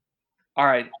All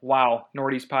right, wow,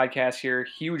 Nordy's podcast here.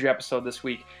 Huge episode this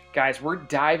week. Guys, we're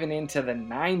diving into the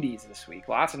 90s this week.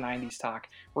 Lots of 90s talk.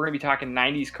 We're going to be talking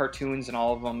 90s cartoons and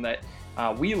all of them that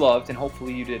we loved, and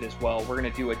hopefully you did as well. We're going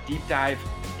to do a deep dive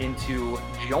into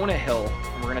Jonah Hill,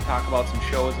 and we're going to talk about some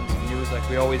shows and some news like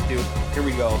we always do. Here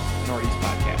we go, Nordy's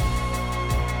podcast.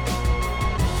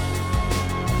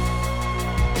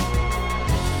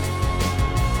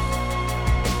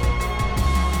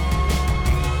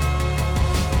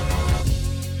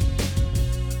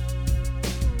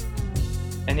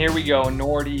 And here we go,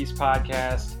 Nordy's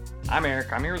podcast. I'm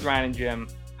Eric. I'm here with Ryan and Jim.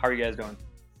 How are you guys doing?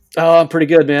 Oh, I'm pretty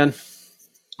good, man.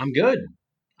 I'm good.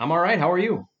 I'm all right. How are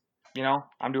you? You know,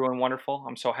 I'm doing wonderful.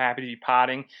 I'm so happy to be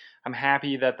potting. I'm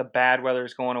happy that the bad weather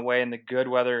is going away and the good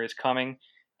weather is coming,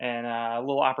 and a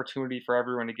little opportunity for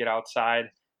everyone to get outside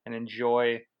and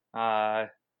enjoy the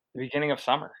beginning of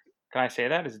summer. Can I say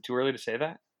that? Is it too early to say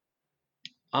that?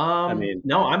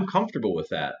 No, I'm comfortable with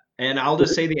that. And I'll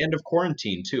just say the end of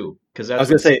quarantine too, because that's I was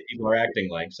gonna what say, people are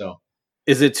acting like. So,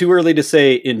 is it too early to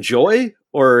say enjoy,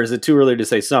 or is it too early to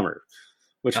say summer?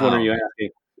 Which one are you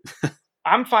asking?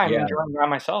 I'm fine enjoying by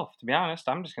myself, to be honest.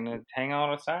 I'm just going to hang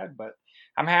out outside, but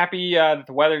I'm happy that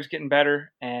the weather's getting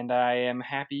better, and I am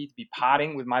happy to be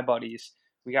potting with my buddies.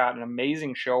 We got an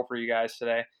amazing show for you guys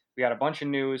today. We got a bunch of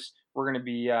news. We're going to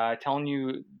be telling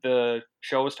you the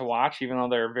shows to watch, even though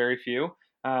there are very few.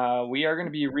 We are going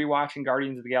to be rewatching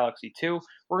Guardians of the Galaxy 2.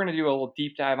 We're going to do a little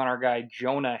deep dive on our guy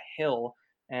Jonah Hill,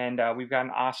 and we've got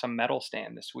an awesome medal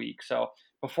stand this week. So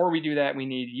before we do that, we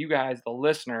need you guys, the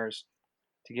listeners,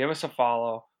 to give us a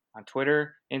follow on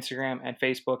Twitter, Instagram, and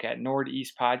Facebook at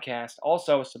Northeast Podcast.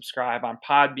 Also, subscribe on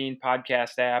Podbean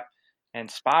podcast app and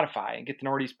Spotify, and get the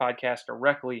Northeast Podcast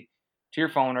directly to your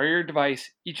phone or your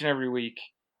device each and every week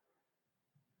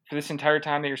for this entire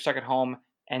time that you're stuck at home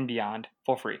and beyond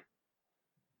for free.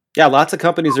 Yeah, lots of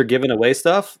companies are giving away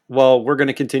stuff. Well, we're going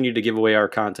to continue to give away our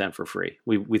content for free.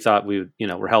 We thought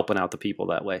we're helping out the people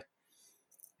that way.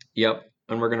 Yep.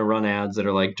 And we're going to run ads that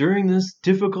are like, during this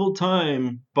difficult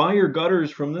time, buy your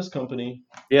gutters from this company.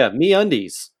 Yeah,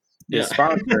 MeUndies is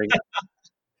sponsoring.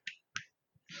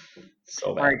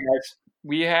 So bad. All right, guys.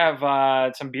 We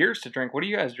have some beers to drink. What are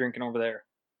you guys drinking over there?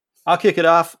 I'll kick it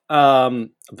off. Wild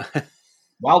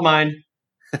Mind.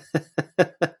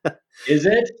 Is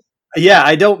it? Yeah,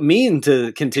 I don't mean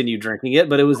to continue drinking it,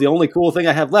 but it was the only cool thing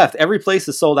I have left. Every place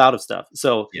is sold out of stuff.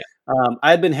 So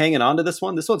I had been hanging on to this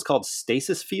one. This one's called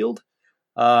Stasis Field.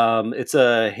 It's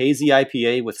a hazy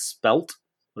IPA with spelt,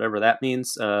 whatever that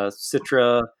means.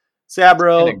 Citra,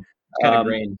 Sabro. Kind of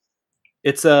grain.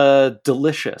 It's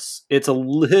delicious. It's a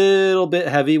little bit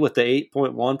heavy with the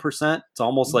 8.1%. It's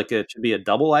almost like it should be a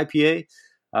double IPA,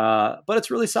 but it's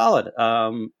really solid.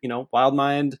 Wild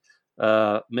Mind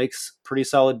makes pretty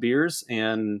solid beers,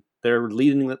 and they're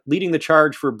leading the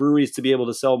charge for breweries to be able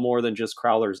to sell more than just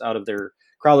crowlers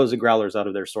and growlers out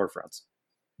of their storefronts.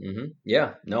 Mm-hmm.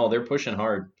 Yeah, no, they're pushing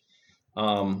hard.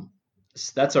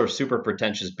 That's our super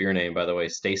pretentious beer name, by the way.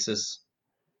 Stasis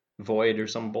Void or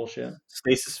some bullshit.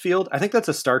 Stasis Field. I think that's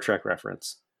a Star Trek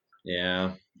reference.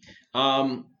 Yeah.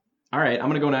 All right, I'm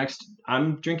gonna go next.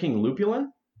 I'm drinking Lupulin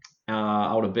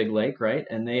out of Big Lake, right?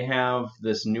 And they have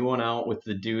this new one out with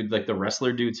the dude, like the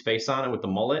wrestler dude's face on it with the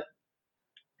mullet.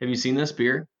 Have you seen this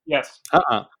beer? Yes.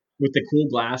 With the cool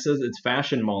glasses, it's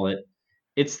fashion mullet.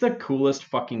 It's the coolest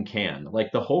fucking can.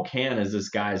 Like the whole can is this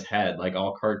guy's head, like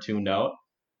all cartooned out.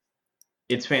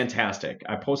 It's fantastic.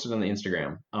 I posted on the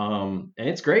Instagram. And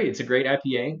it's great. It's a great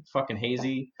IPA. Fucking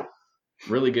hazy.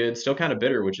 Really good. Still kind of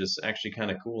bitter, which is actually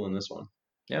kind of cool in this one.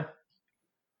 Yeah.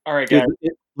 All right, guys.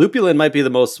 Lupulin might be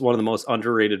one of the most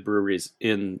underrated breweries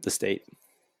in the state.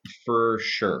 For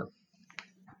sure.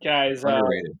 Guys,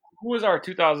 who was our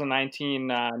 2019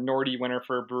 Nordy winner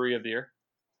for Brewery of the Year?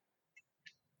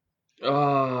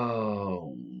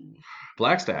 Oh,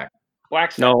 Blackstack.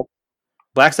 No,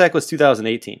 Blackstack was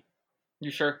 2018.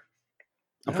 You sure?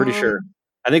 I'm pretty sure.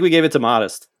 I think we gave it to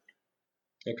Modest.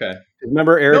 Okay.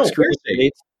 Remember Eric's Fair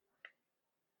State?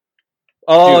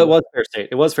 Oh, dude. It was Fair State.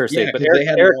 It was Fair State. Yeah, but they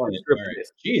had Eric won it. Right.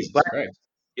 Jesus Christ.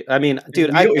 I mean,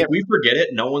 dude, if we forget it,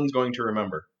 no one's going to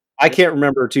remember. I can't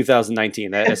remember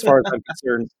 2019. As far as I'm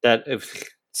concerned, that it's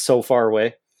so far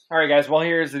away. All right, guys. Well,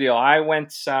 here's the deal. I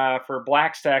went for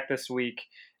Blackstack this week,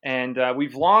 and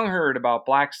we've long heard about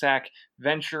Blackstack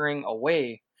venturing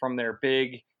away from their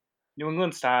big New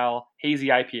England-style hazy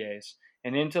IPAs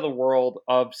and into the world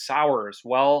of sours.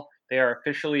 Well, they are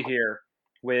officially here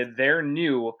with their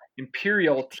new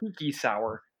Imperial Tiki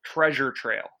Sour Treasure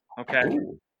Trail. Okay?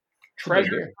 Ooh,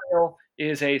 Treasure Trail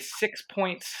is a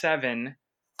 6.7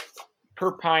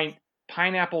 per pint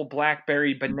pineapple,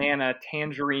 blackberry, banana,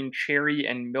 tangerine, cherry,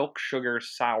 and milk sugar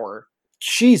sour.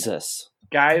 Jesus.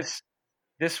 Guys,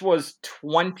 this was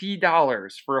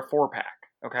 $20 for a 4-pack.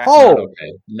 Okay. Oh, Not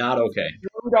okay. Not okay.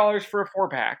 $2 for a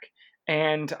 4-pack.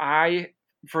 And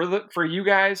for you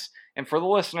guys and for the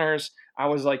listeners, I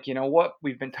was like, you know what?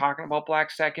 We've been talking about Black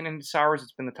Second and sours.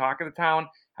 It's been the talk of the town.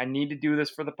 I need to do this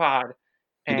for the pod.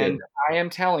 You did. And I am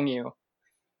telling you,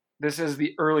 this is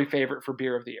the early favorite for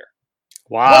beer of the year.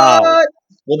 wow. What?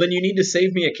 Well, then you need to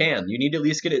save me a can. You need to at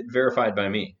least get it verified by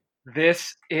me.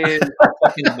 This is I'll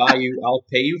fucking buy you. I'll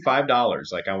pay you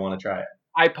 $5. Like, I want to try it.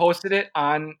 I posted it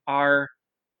on our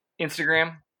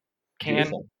Instagram,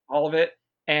 Beautiful. all of it,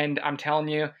 and I'm telling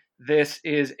you, this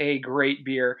is a great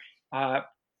beer.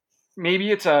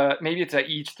 Maybe it's a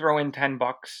each throw in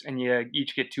 $10 and you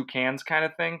each get 2 cans kind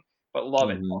of thing, but love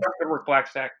it. Mhm. Good work, Black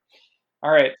Stack.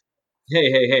 All right,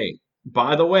 Hey.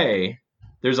 By the way,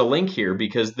 there's a link here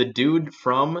because the dude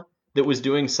that was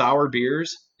doing sour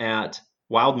beers at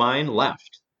Wild Mind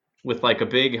left with like a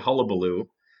big hullabaloo,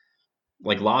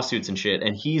 like lawsuits and shit,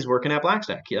 and he's working at Black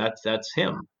Stack. That's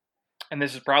him. and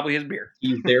this is probably his beer.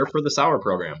 He's there for the sour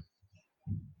program.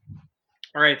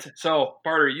 All right, so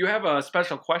Barter, you have a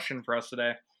special question for us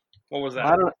today. What was that?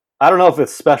 I don't know if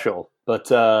it's special, but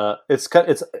it's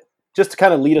just to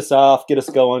kind of lead us off, get us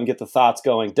going, get the thoughts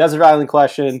going. Desert Island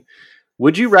question: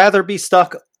 would you rather be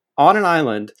stuck on an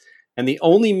island and the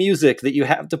only music that you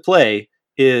have to play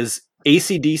is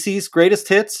AC/DC's greatest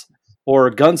hits or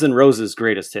Guns N' Roses'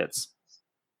 greatest hits?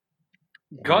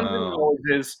 Guns N' Wow.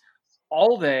 Roses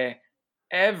all day,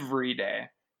 every day.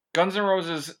 Guns N'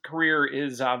 Roses' career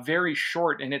is very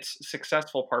short in its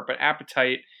successful part, but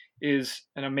Appetite is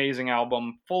an amazing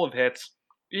album full of hits.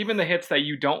 Even the hits that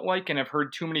you don't like and have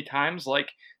heard too many times, like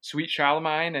Sweet Child of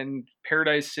Mine and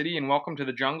Paradise City and Welcome to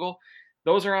the Jungle,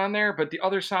 those are on there, but the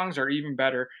other songs are even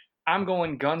better. I'm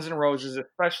going Guns N' Roses,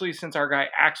 especially since our guy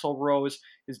Axl Rose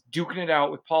is duking it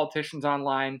out with politicians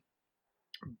online,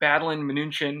 battling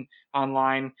Mnuchin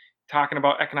online, talking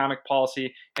about economic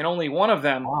policy, and only one of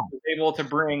them was able to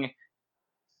bring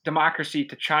democracy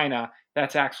to China.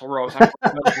 That's Axl Rose.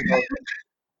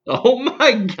 Oh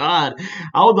my god.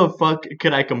 How the fuck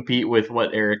could I compete with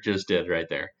what Eric just did right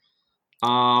there?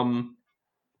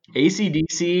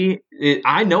 AC/DC,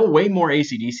 I know way more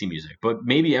AC/DC music, but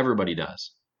maybe everybody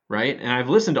does, right? And I've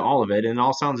listened to all of it and it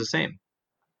all sounds the same.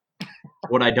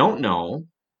 What I don't know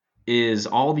is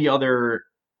all the other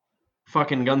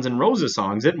fucking Guns N' Roses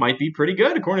songs. It might be pretty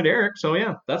good according to Eric. So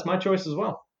yeah, that's my choice as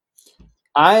well.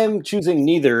 I'm choosing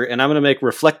neither, and I'm going to make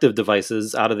reflective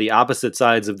devices out of the opposite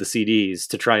sides of the CDs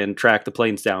to try and track the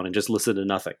planes down and just listen to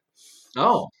nothing.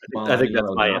 Oh, I think that's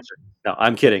my answer. No,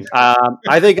 I'm kidding.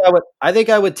 I think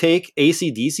I would take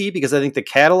AC/DC because I think the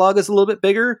catalog is a little bit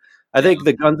bigger. I think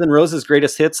the Guns N' Roses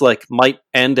greatest hits might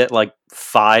end at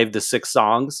 5 to 6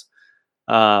 songs.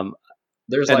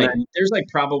 There's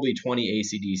probably 20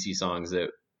 AC/DC songs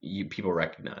that people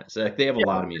recognize. Like, they have a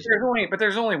lot of music.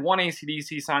 There's only one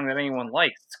AC/DC song that anyone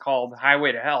likes. It's called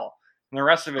Highway to Hell. And the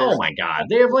rest of it Oh my god,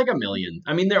 they have like a million.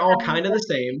 I mean, they're all kind of the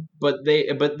same, but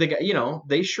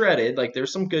they shredded. Like,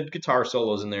 there's some good guitar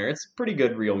solos in there. It's pretty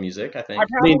good real music, I think.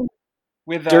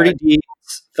 With Dirty Deeds,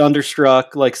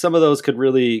 Thunderstruck, like some of those could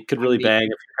really bang if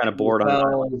you're kind of bored on the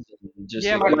island.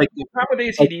 The problem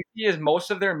with AC/DC is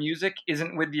most of their music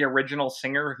isn't with the original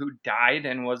singer who died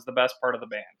and was the best part of the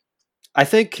band. I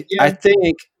think,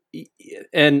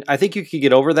 and I think you could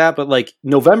get over that, but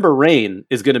November Rain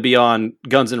is going to be on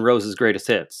Guns N' Roses' greatest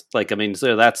hits.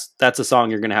 So that's a song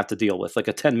you're going to have to deal with, like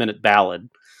a 10-minute ballad.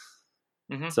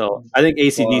 Mm-hmm. So I think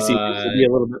AC/DC would be a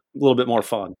little bit more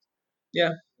fun.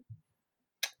 Yeah.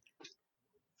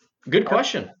 Good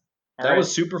question. That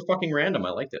was super fucking random. I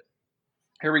liked it.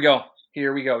 Here we go.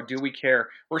 Do we care?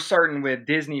 We're starting with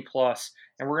Disney Plus,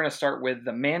 and we're going to start with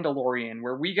The Mandalorian,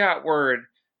 where we got word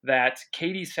that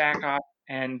Katie Sackhoff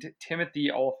and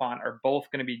Timothy Olyphant are both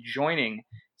going to be joining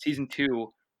season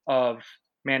 2 of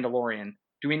Mandalorian.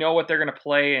 Do we know what they're going to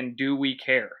play, and do we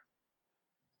care?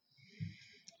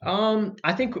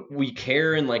 I think we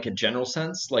care in a general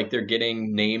sense. Like, they're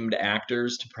getting named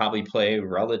actors to probably play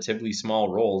relatively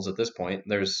small roles at this point.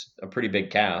 There's a pretty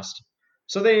big cast.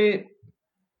 So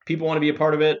people want to be a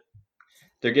part of it.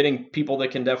 They're getting people that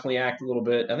can definitely act a little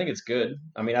bit. I think it's good.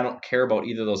 I mean, I don't care about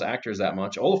either of those actors that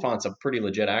much. Oliphant's a pretty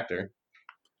legit actor.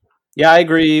 Yeah, I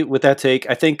agree with that take.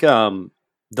 I think the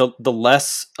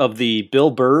less of the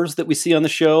Bill Burrs that we see on the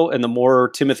show and the more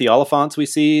Timothy Olyphants we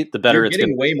see, the better it's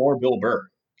getting way more Bill Burr.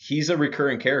 He's a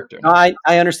recurring character. I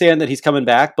understand that he's coming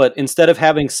back, but instead of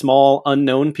having small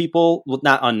unknown people, well,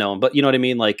 not unknown, but you know what I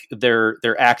mean? Like their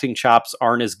acting chops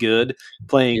aren't as good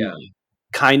playing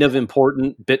kind of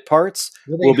important bit parts.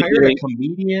 Well, We'll they be hired getting, a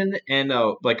comedian and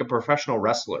like a professional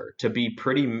wrestler to be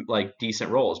pretty like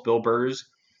decent roles. Bill Burrs,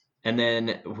 and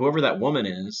then whoever that woman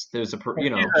is, there's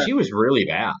she was really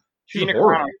bad. She's Gina Carano.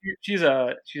 horrible. She's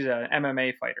a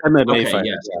MMA fighter. MMA Okay, fighter.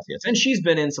 yes, and she's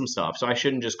been in some stuff, so I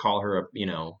shouldn't just call her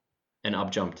an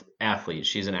upjumped athlete.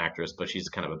 She's an actress, but she's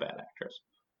kind of a bad actress.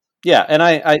 Yeah, and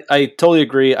I totally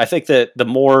agree. I think that the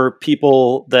more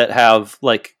people that have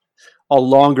like a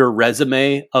longer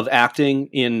resume of acting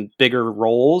in bigger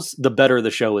roles, the better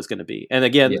the show is going to be. And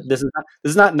again, this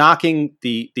is not knocking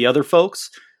the other folks,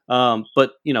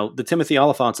 but the Timothy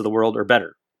Oliphants of the world are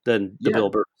better than the Bill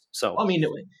Burrs. So I mean,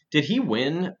 did he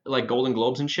win like Golden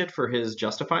Globes and shit for his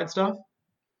Justified stuff?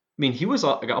 I mean, he was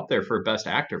up there for Best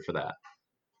Actor for that.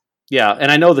 Yeah,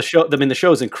 and I know the show. I mean, the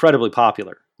show is incredibly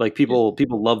popular. Like people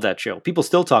love that show. People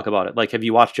still talk about it. Like, have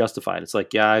you watched Justified? It's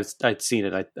like, yeah, I've seen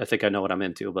it. I think I know what I'm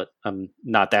into, but I'm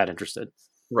not that interested.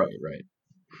 Right.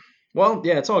 Well,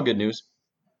 yeah, it's all good news.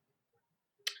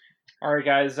 All right,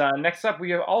 guys. Next up,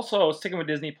 we have also, sticking with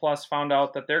Disney Plus, found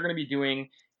out that they're going to be doing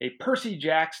a Percy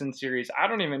Jackson series. I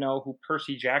don't even know who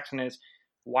Percy Jackson is.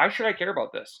 Why should I care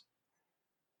about this?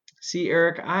 See,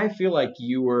 Eric, I feel like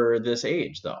you were this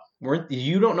age, though.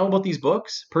 You don't know about these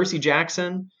books? Percy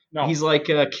Jackson? No. He's like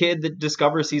a kid that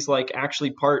discovers he's like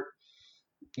actually part,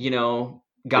 God.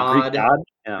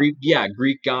 Greek god?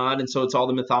 Greek god. And so it's all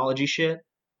the mythology shit.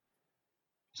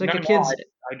 It's like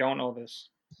I don't know this.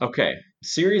 Okay.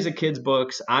 Series of kids'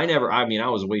 books. I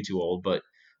was way too old, but,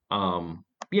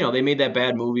 they made that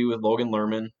bad movie with Logan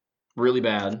Lerman. Really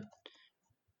bad.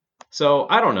 So,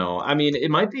 I don't know. I mean, it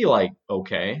might be like,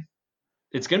 okay.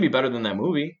 It's going to be better than that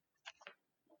movie.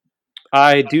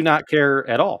 I do not care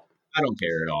at all. I don't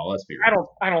care at all. Let's be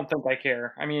real. I don't think I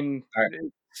care. I mean,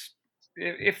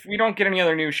 if we don't get any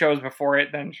other new shows before it,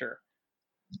 then sure.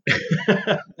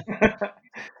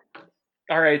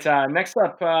 All right. Next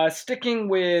up, sticking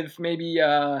with maybe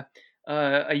a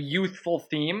youthful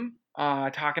theme,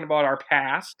 talking about our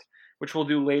past, which we'll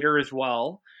do later as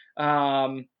well.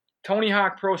 Tony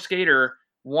Hawk Pro Skater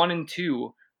 1 and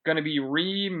 2 going to be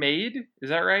remade. Is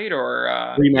that right?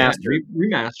 Or remastered?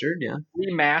 Remastered, yeah.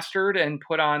 Remastered and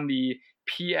put on the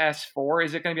PS4.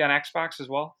 Is it going to be on Xbox as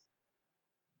well?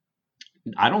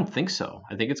 I don't think so.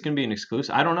 I think it's going to be an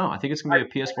exclusive. I don't know. I think it's going to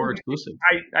be a PS4 exclusive.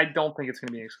 I don't think it's going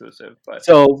to be exclusive. But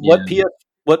so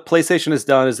what PlayStation has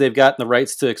done is they've gotten the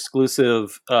rights to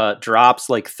exclusive drops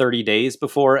like 30 days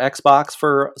before Xbox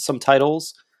for some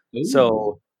titles. Ooh.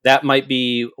 So that might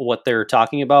be what they're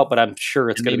talking about, but I'm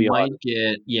sure it's going to be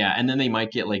and then they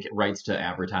might get like rights to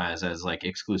advertise as like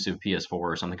exclusive PS4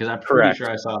 or something, because I'm pretty sure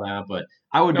I saw that, but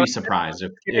I would be surprised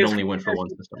if it only went for one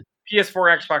system.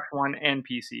 PS4, Xbox One, and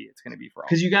PC. It's going to be for all.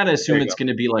 Because you got to assume it's going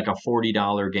to be like a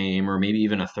 $40 game or maybe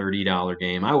even a $30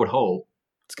 game. I would hope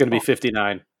it's going to be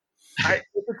 $59. If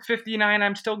it's $59,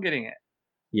 I'm still getting it.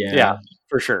 Yeah,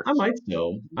 for sure. I might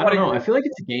still. I don't know. I feel like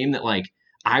it's a game that like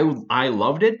I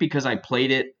loved it because I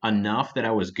played it enough that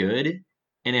I was good.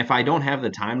 And if I don't have the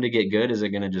time to get good, is it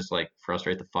going to just like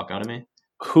frustrate the fuck out of me?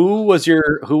 Who was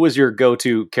your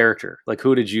go-to character? Like,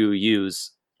 who did you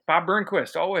use? Bob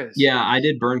Burnquist, always. Yeah, I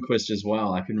did Burnquist as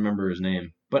well. I couldn't remember his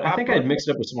name, but I think I'd mixed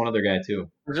it up with some other guy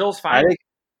too. Brazil's fine.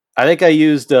 I think I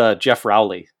used Jeff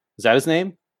Rowley. Is that his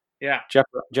name? Yeah,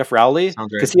 Jeff Rowley.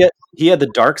 Because he had the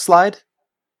dark slide.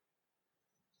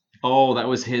 Oh, that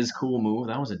was his cool move.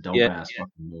 That was a dope ass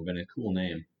fucking move and a cool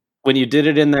name. When you did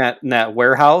it in that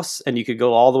warehouse and you could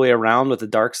go all the way around with the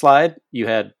dark slide, you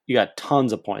got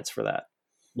tons of points for that.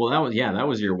 Well, that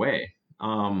was your way.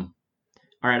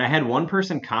 All right, I had one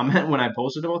person comment when I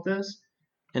posted about this,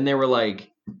 and they were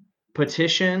like,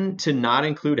 "Petition to not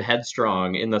include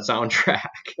Headstrong in the soundtrack,"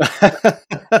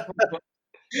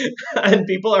 and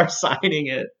people are signing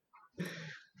it.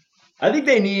 I think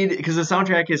they need, because the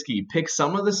soundtrack is key. Pick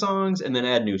some of the songs and then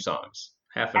add new songs.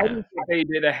 Half and half. think they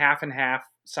did a half and half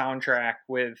soundtrack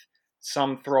with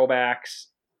some throwbacks,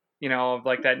 of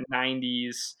like that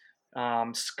 90s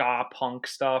ska punk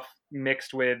stuff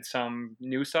mixed with some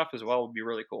new stuff as well would be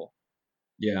really cool.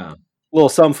 Yeah. Little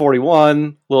Sum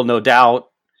 41, little No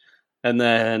Doubt, and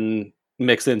then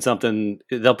mix in something.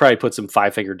 They'll probably put some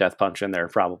Five Finger Death Punch in there,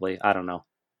 probably. I don't know.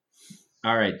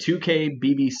 All right, 2K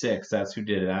BB6. That's who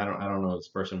did it. I don't know this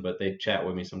person, but they chat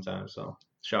with me sometimes. So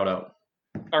shout out.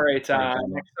 All right,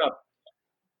 next up,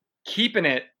 keeping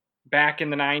it back in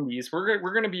the 90s. We're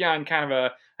going to be on kind of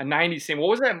a 90s theme. What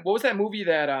was that movie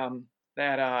that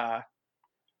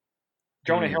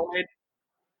Jonah Hill made?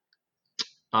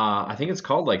 I think it's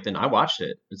called like I watched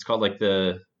it. It's called like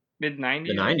the mid-90s.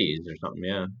 The 90s or something.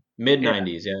 Yeah,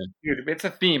 mid-90s. Yeah. Dude, it's a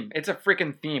theme. It's a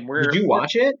freaking theme. Did you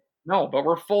watch it? No, but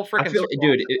we're full I freaking feel, Super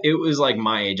Bowl. dude, it was like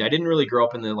my age. I didn't really grow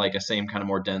up in the like a same kind of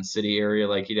more dense city area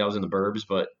like he does in the burbs,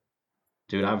 but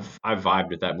dude, I've vibed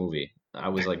with that movie. I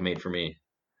was like made for me.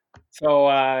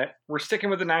 So we're sticking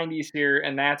with the 90s here,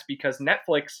 and that's because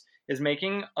Netflix is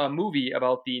making a movie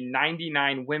about the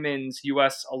 99 women's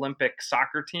U.S. Olympic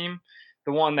soccer team,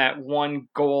 the one that won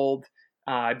gold.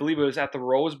 I believe it was at the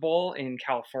Rose Bowl in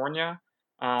California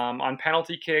on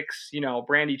penalty kicks. You know,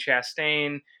 Brandy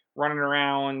Chastain running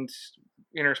around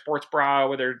in her sports bra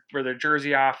with her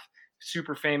jersey off.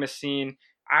 Super famous scene.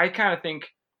 I kind of think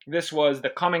this was the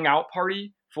coming out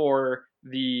party for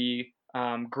the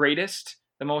greatest,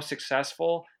 the most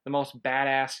successful, the most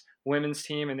badass women's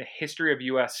team in the history of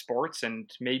U.S. sports and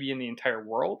maybe in the entire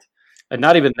world. And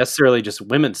not even necessarily just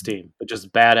women's team, but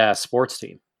just badass sports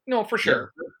team. No, for Yeah.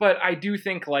 sure. But I do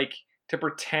think like to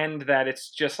pretend that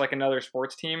it's just like another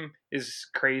sports team is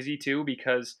crazy too,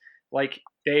 because like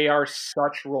they are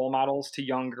such role models to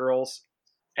young girls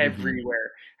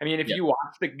everywhere. I mean, if Yep. you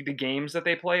watch the games that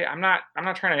they play, I'm not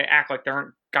trying to act like there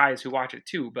aren't guys who watch it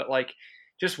too, but like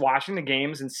just watching the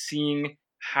games and seeing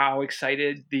how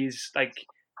excited these like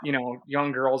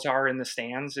young girls are in the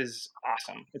stands is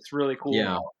awesome. It's really cool.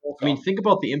 Yeah. I mean, think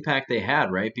about the impact they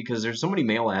had, right? Because there's so many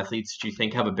male athletes that you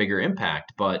think have a bigger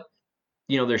impact, but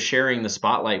they're sharing the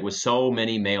spotlight with so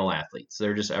many male athletes.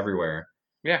 They're just everywhere.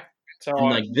 Yeah. So And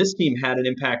like this team had an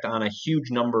impact on a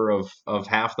huge number of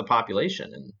half the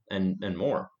population and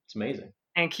more. It's amazing.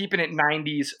 and keeping it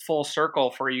 90s full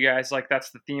circle for you guys, like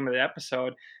that's the theme of the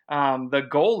episode. The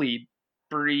goalie,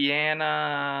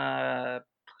 Brianna,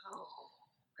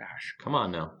 gosh, Come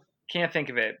on now. can't think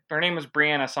of it. Her name was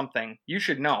Brianna something. You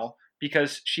should know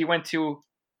because she went to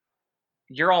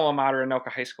your alma mater, Anoka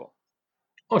High School.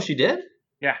 Oh, she did?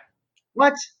 Yeah.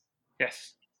 What?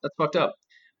 Yes. That's fucked up.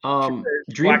 Black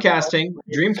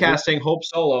Dreamcasting, Hope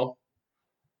Solo.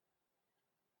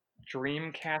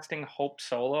 Dreamcasting Hope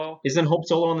Solo? Isn't Hope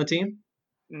Solo on the team?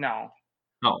 No.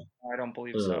 Oh. I don't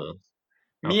believe so. Okay.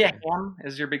 Mia Hamm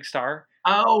is your big star.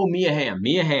 Oh, Mia Hamm.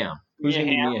 Who's going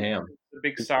to be Mia Hamm? The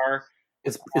big star.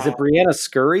 Is it Brianna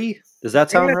Scurry? Does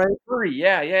that sound right? Scurry.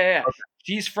 Yeah. Okay.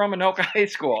 She's from Anoka High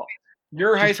School.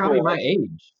 Your high school. Probably my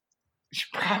age.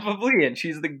 Probably, and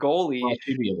she's the goalie. Well,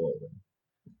 she'd be a little bit.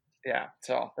 Yeah,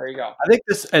 so there you go. I think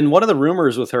this, and one of the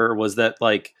rumors with her was that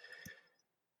like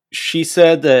she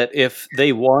said that if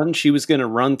they won, she was going to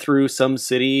run through some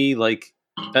city. Like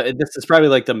this is probably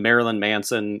like the Marilyn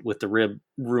Manson with the rib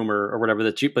rumor or whatever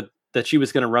that she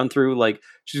was going to run through. Like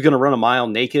she's going to run a mile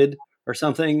naked or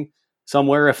something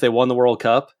somewhere if they won the World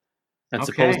Cup. And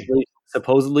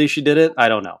supposedly she did it. I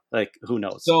don't know. Like who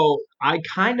knows? So I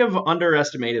kind of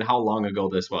underestimated how long ago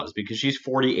this was because she's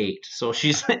 48. So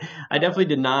I definitely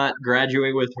did not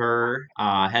graduate with her.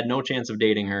 Had no chance of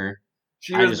dating her.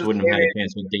 I just wouldn't have had a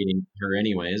chance with dating her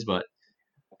anyways. But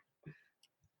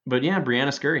yeah,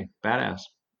 Brianna Scurry, badass.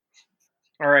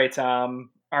 All right.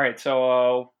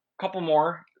 So a couple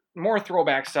more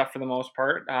throwback stuff for the most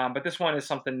part. But this one is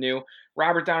something new.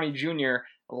 Robert Downey Jr.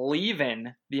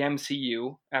 leaving the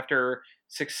MCU after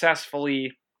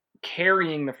successfully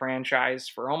carrying the franchise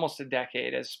for almost a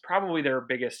decade as probably their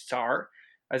biggest star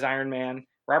as Iron Man.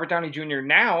 Robert Downey Jr.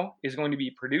 now is going to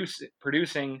be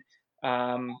producing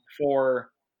for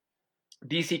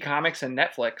DC Comics and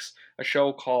Netflix a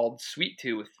show called Sweet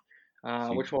Tooth,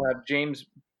 which will have James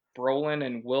Brolin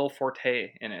and Will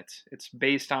Forte in it. It's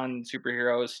based on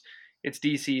superheroes. It's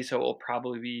DC, so it will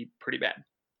probably be pretty bad.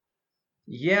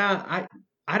 Yeah,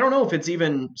 I don't know if it's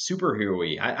even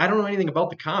superhero-y. I don't know anything about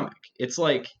the comic. It's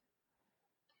like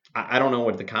I don't know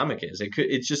what the comic is.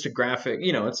 It's just a graphic,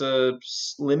 it's a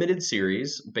limited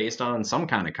series based on some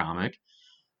kind of comic.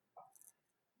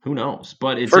 Who knows?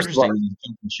 But it's interesting.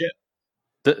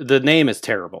 The name is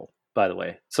terrible, by the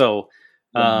way. So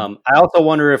I also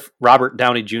wonder if Robert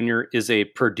Downey Jr. is a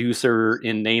producer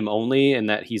in name only and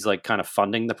that he's like kind of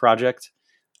funding the project,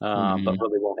 but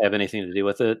really won't have anything to do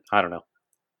with it. I don't know.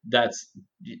 That's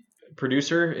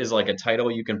producer is like a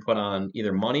title you can put on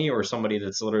either money or somebody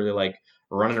that's literally like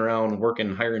running around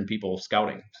working, hiring people,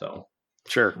 scouting. So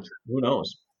sure. Who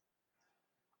knows?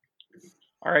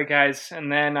 All right, guys.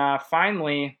 And then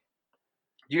finally,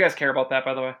 do you guys care about that,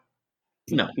 by the way?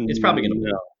 No, it's probably going to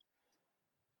be.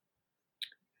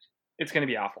 It's going to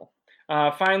be awful.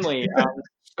 Finally,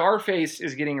 Scarface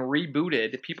is getting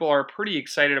rebooted. People are pretty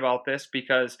excited about this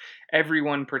because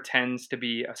everyone pretends to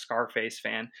be a Scarface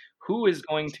fan. Who is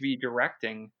going to be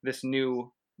directing this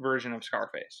new version of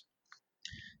Scarface?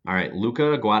 All right,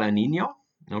 Luca Guadagnino.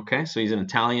 Okay, so he's an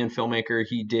Italian filmmaker.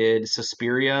 He did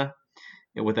Suspiria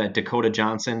with that Dakota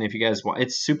Johnson. If you guys watch,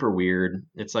 it's super weird.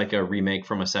 It's like a remake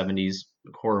from a 70s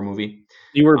horror movie.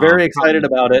 You were very excited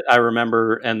Probably- about it, I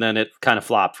remember, and then it kind of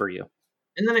flopped for you.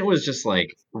 And then it was just like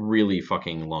really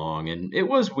fucking long, and it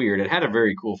was weird. It had a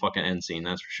very cool fucking end scene,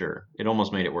 that's for sure. It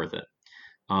almost made it worth it.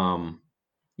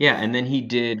 Yeah, and then he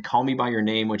did Call Me by Your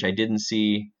Name, which I didn't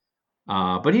see.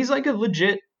 But he's like a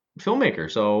legit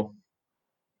filmmaker, so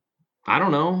I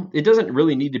don't know. It doesn't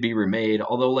really need to be remade,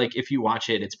 although like if you watch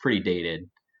it, it's pretty dated.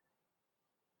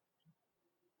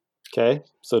 Okay,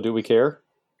 so do we care?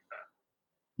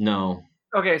 No.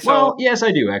 Okay, so Well, yes,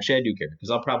 I do. Actually, I do care because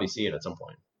I'll probably see it at some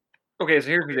point. okay, so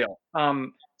here's the deal.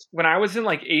 When I was in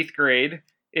like 8th grade,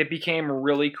 it became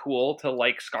really cool to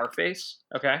like Scarface.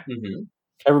 Okay, Mm-hmm.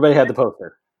 Everybody had the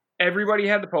poster. everybody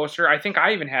had the poster. I think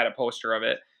I even had a poster of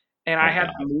it, and I Oh, had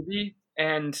God. the movie.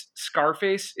 And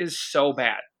Scarface is so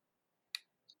bad.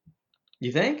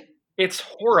 You think? It's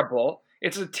horrible.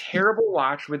 It's a terrible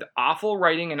watch with awful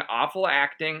writing and awful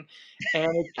acting,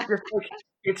 and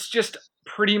it's just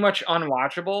pretty much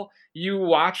unwatchable. You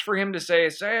watch for him to say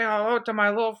hello to my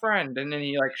little friend, and then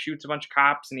he like shoots a bunch of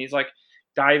cops, and he's like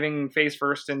diving face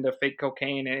first into fake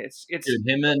cocaine, and it's Dude,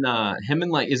 him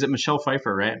and like, is it Michelle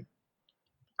Pfeiffer, right?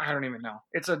 I don't even know.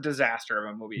 It's a disaster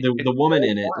of a movie. The It's woman so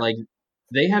in it, boring. like,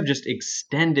 they have just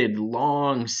extended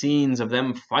long scenes of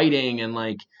them fighting and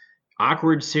like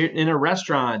awkward sit in a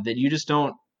restaurant that you just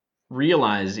don't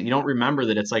realize. You don't remember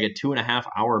that it's like a 2.5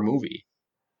 hour movie.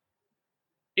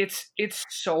 It's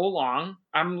so long.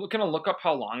 I'm gonna look up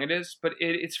how long it is, but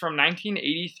it's from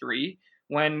 1983.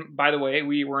 When, by the way,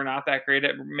 we were not that great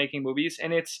at making movies,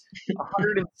 and it's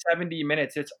 170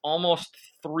 minutes. It's almost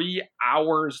 3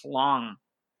 hours long.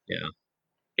 Yeah.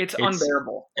 It's It's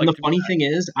unbearable. And Like, the funny thing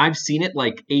is, I've seen it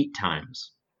like 8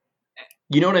 times.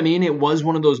 You know what I mean? It was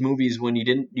one of those movies when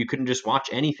you couldn't just watch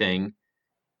anything,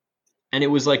 and it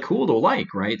was like cool to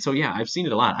like, right? So yeah, I've seen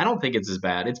it a lot. I don't think it's as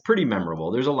bad. It's pretty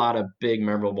memorable. There's a lot of big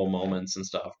memorable moments and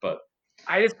stuff, but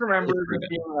I just remember it's pretty it bad.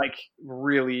 being like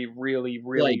really, really, Like,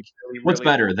 really, really, what's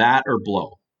really better, that or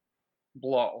Blow?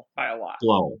 blow by a lot.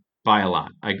 Blow by a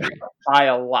lot. I agree. By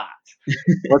a lot.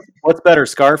 What's better,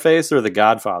 Scarface or The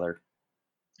Godfather?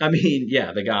 I mean,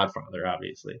 yeah, The Godfather,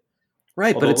 obviously.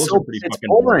 Right, Although but it's those so are pretty it's fucking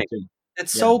boring. too.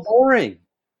 It's Yeah. so boring.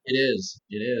 It is.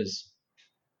 It is.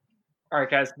 All right,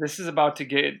 guys, this is about to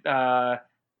get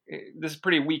this is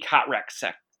pretty weak hot wreck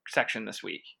section this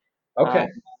week. Okay.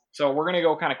 So we're gonna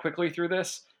go kind of quickly through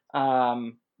this.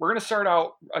 We're gonna start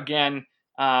out again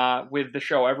with the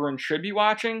show everyone should be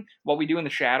watching, What We Do in the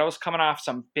Shadows, coming off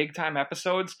some big time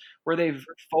episodes where they've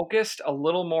focused a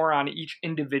little more on each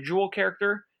individual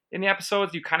character in the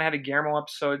episodes. You kind of had a Guillermo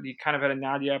episode, you kind of had a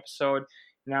Nadia episode.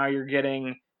 Now you're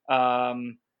getting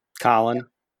Colin.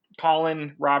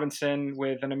 Colin Robinson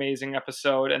with an amazing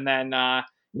episode, and then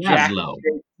Laszlo.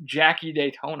 Jackie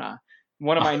Daytona,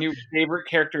 one of my new favorite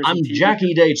characters. I'm in TV.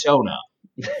 Jackie Daytona.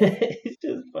 He's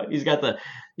just fun. He's got the.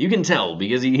 You can tell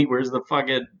because he wears the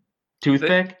fucking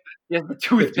toothpick. He has the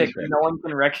toothpick. toothpick. No one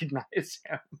can recognize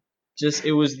him. Just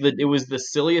it was the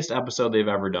silliest episode they've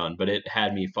ever done, but it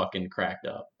had me fucking cracked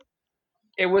up.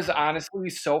 It was honestly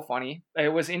so funny. It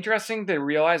was interesting to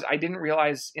realize. I didn't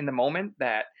realize in the moment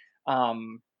that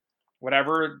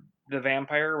whatever the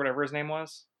vampire, whatever his name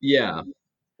was Yeah,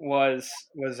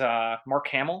 Mark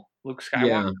Hamill, Luke Skywalker.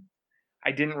 yeah.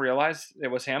 I didn't realize it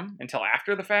was him until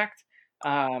after the fact.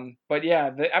 But yeah,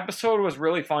 the episode was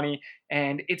really funny,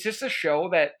 and it's just a show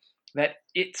that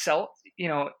itself,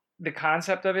 the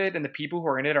concept of it and the people who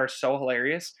are in it are so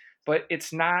hilarious, but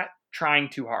it's not trying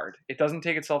too hard. It doesn't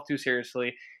take itself too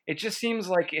seriously. It just seems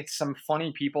like it's some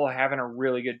funny people having a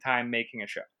really good time making a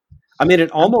show. I mean,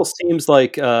 it almost seems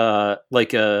like an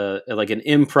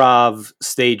improv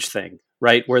stage thing,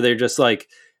 right? Where they're just like,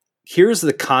 here's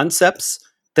the concepts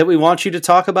that we want you to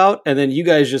talk about, and then you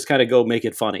guys just kind of go make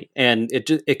it funny, and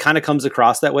it kind of comes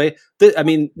across that way. I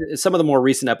mean, some of the more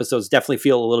recent episodes definitely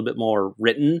feel a little bit more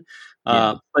written,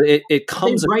 but it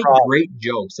comes They write across great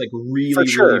jokes, like really, For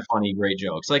sure. really funny, great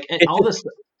jokes. Like and all this,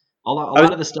 a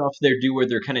lot of the stuff they do where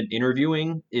they're kind of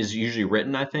interviewing is usually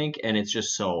written, I think, and it's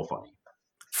just so funny.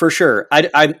 For sure.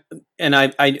 I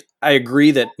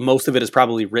agree that most of it is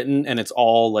probably written and it's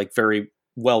all like very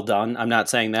well done. I'm not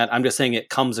saying that. I'm just saying it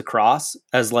comes across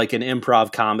as like an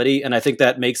improv comedy, and I think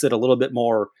that makes it a little bit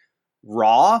more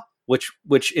raw, which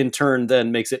in turn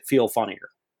then makes it feel funnier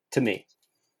to me.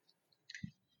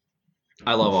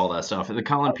 I love all that stuff. The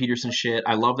Colin Peterson shit.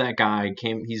 I love that guy.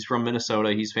 He's from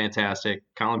Minnesota. He's fantastic.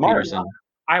 Colin Mark. Peterson.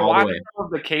 I all the watched way. some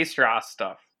of the K-Straw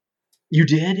stuff. You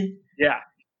did? Yeah.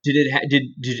 Did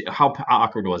it? How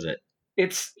awkward was it?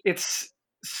 It's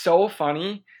so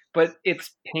funny, but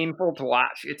it's painful to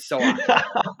watch. It's so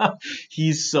awesome.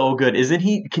 He's so good, isn't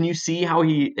he? Can you see how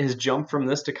he has jumped from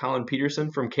this to Colin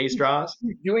Peterson from K-Straws?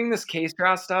 He's doing this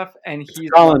K-Straw stuff, and he's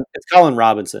It's Colin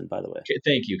Robinson, by the way. Okay,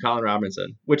 thank you, Colin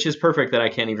Robinson, which is perfect that I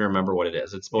can't even remember what it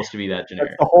is. It's supposed to be that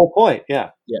generic. That's the whole point, yeah.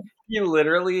 He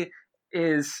literally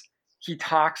is, he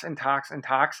talks and talks and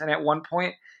talks, and at one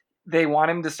point, they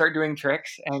want him to start doing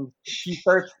tricks, and he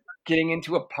starts getting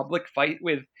into a public fight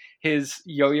with his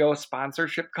yo-yo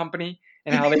sponsorship company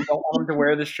and how they don't want him to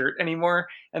wear the shirt anymore,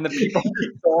 and the people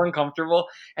are so uncomfortable.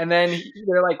 And then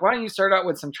they're like, why don't you start out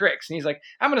with some tricks? And he's like,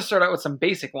 I'm going to start out with some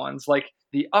basic ones, like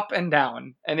the up and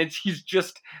down. And he's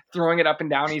just throwing it up and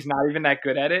down. He's not even that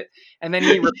good at it. And then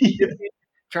he repeatedly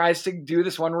tries to do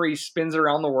this one where he spins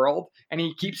around the world, and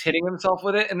he keeps hitting himself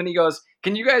with it. And then he goes,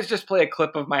 can you guys just play a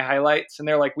clip of my highlights? And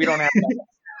they're like, we don't have that.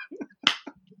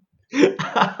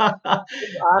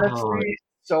 Honestly,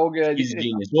 so good. He's a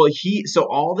genius. Well, so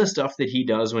all the stuff that he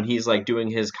does when he's like doing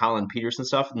his Colin Peterson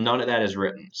stuff, none of that is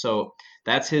written. So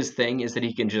that's his thing, is that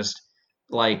he can just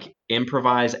like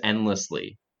improvise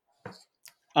endlessly.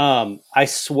 I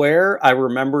swear I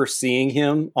remember seeing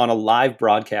him on a live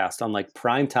broadcast on like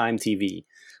primetime TV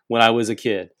when I was a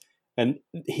kid. And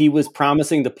he was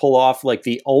promising to pull off like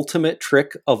the ultimate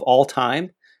trick of all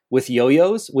time with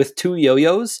yo-yos, with 2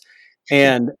 yo-yos.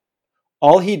 And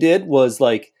all he did was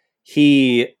like,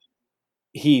 he's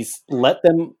let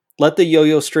the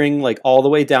yo-yo string like all the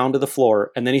way down to the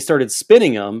floor. And then he started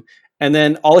spinning them. And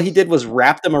then all he did was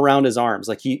wrap them around his arms.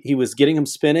 Like he was getting him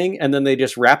spinning, and then they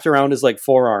just wrapped around his like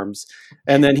forearms.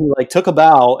 And then he like took a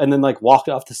bow and then like walked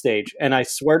off the stage. And I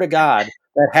swear to God,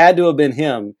 that had to have been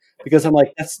him, because I'm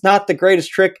like, that's not the greatest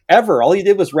trick ever. All he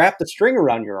did was wrap the string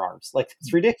around your arms. Like,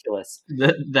 it's ridiculous.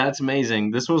 That's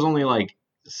amazing. This was only like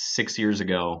 6 years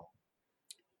ago.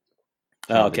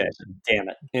 Oh, okay. Damn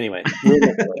it. Anyway.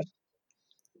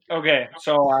 Okay,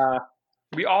 so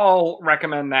we all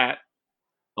recommend that.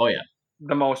 Oh yeah,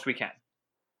 the most we can.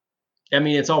 I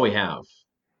mean, it's all we have.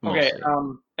 Mostly. Okay,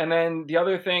 and then the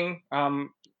other thing,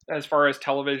 as far as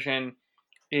television,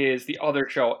 is the other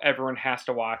show everyone has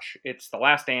to watch. It's The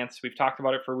Last Dance. We've talked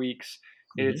about it for weeks.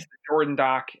 It's the Jordan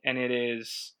doc, and it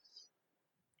is...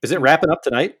 Is it wrapping up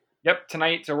tonight? Yep,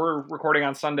 tonight. So we're recording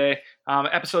on Sunday.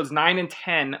 Episodes 9 and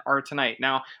 10 are tonight.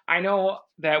 Now, I know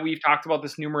that we've talked about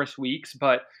this numerous weeks,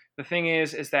 but the thing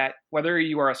is that whether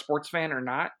you are a sports fan or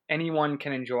not, anyone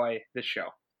can enjoy this show.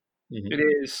 Mm-hmm. It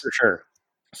is for sure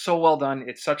so well done.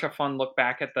 It's such a fun look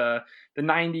back at the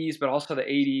 90s, but also the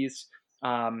 80s.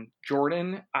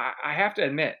 Jordan, I have to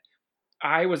admit,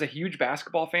 I was a huge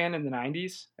basketball fan in the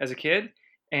 90s as a kid,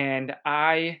 and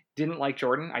I didn't like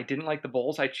Jordan. I didn't like the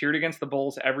Bulls. I cheered against the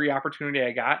Bulls every opportunity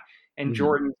I got, and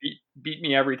Jordan beat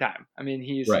me every time. I mean,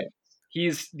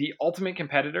 he's the ultimate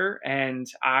competitor, and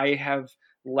I have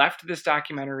left this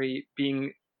documentary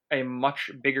being a much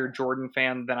bigger Jordan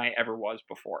fan than I ever was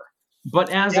before.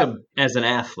 But as an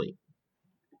athlete,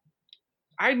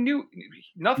 I knew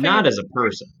nothing. Not as a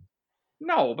person.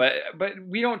 No, but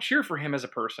we don't cheer for him as a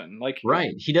person. Like,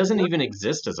 right, he doesn't even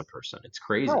exist as a person. It's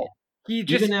crazy. No,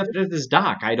 even after this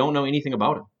doc, I don't know anything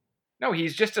about him. No,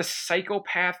 he's just a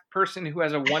psychopath person who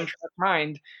has a one-track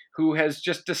mind, who has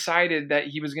just decided that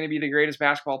he was going to be the greatest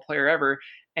basketball player ever,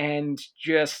 and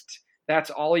just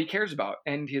that's all he cares about.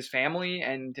 And his family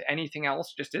and anything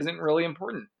else just isn't really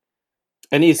important.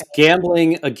 And he's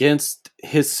gambling against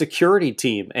his security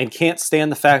team and can't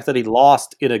stand the fact that he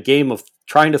lost in a game of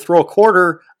trying to throw a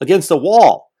quarter against a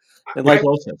wall. And like,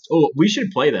 we should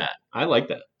play that. I like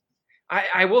that.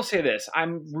 I will say this.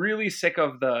 I'm really sick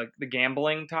of the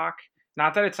gambling talk.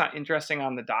 Not that it's not interesting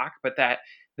on the doc, but that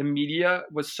the media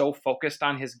was so focused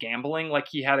on his gambling, like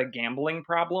he had a gambling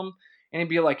problem. And it'd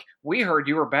be like, we heard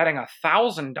you were betting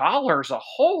 $1,000 a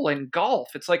hole in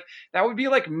golf. It's like, that would be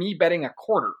like me betting a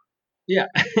quarter. Yeah,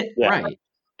 right.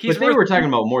 But they were talking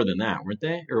about more than that, weren't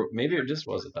they? Or maybe it just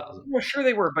was 1,000. Well, sure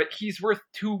they were, but he's worth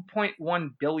 $2.1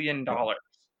 billion.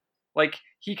 Like,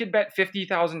 he could bet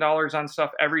 $50,000 on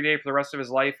stuff every day for the rest of his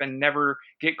life and never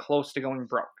get close to going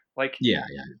broke. Like, he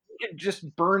could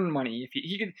just burn money. If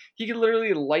he could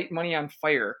literally light money on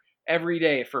fire every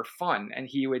day for fun, and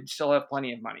he would still have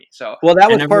plenty of money. So, well, that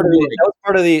was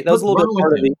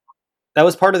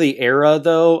part of the era,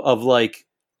 though, of like,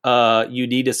 you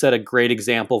need to set a great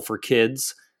example for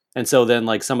kids. And so then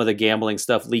like some of the gambling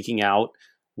stuff leaking out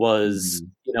was,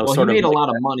 he made a lot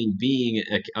of money being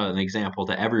an example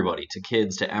to everybody, to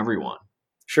kids, to everyone.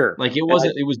 Sure. Like it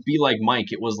wasn't, it was be like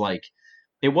Mike. It was like,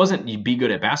 it wasn't you be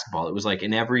good at basketball. It was like,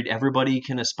 everybody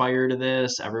can aspire to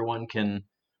this. Everyone can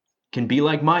be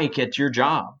like Mike at your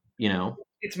job, you know?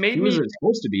 It's made he was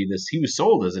supposed to be this. He was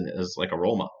sold as like a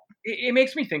role model. it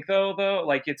makes me think though,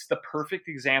 like it's the perfect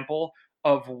example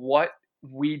of what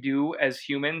we do as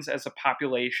humans, as a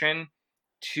population,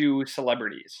 to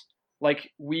celebrities.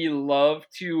 Like we like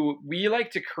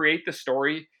to create the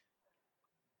story,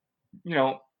 you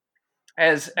know,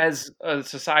 as a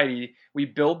society, we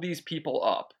build these people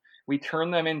up, we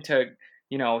turn them into,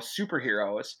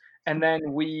 superheroes, and then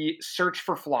we search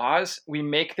for flaws, we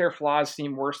make their flaws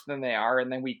seem worse than they are,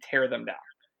 and then we tear them down.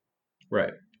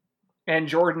 Right. And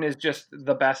Jordan is just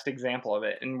the best example of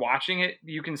it. And watching it,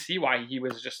 you can see why he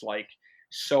was just like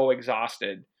so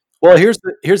exhausted. Well, here's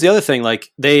the other thing.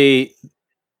 Like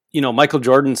Michael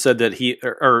Jordan said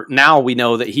that or now we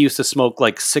know that he used to smoke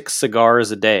like 6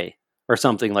 cigars a day or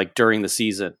something like during the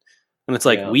season. And it's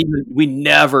like, we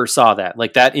never saw that.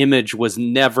 Like that image was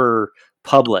never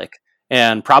public.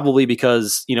 And probably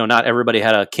because, not everybody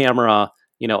had a camera,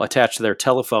 attached to their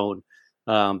telephone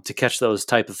to catch those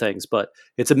type of things. But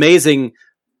it's amazing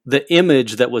the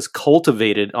image that was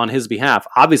cultivated on his behalf,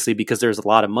 obviously because there's a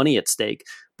lot of money at stake,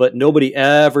 but nobody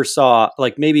ever saw,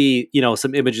 like maybe,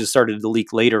 some images started to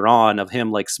leak later on of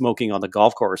him like smoking on the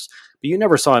golf course, but you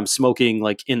never saw him smoking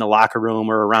like in the locker room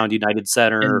or around United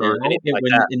Center or anything like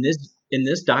that. In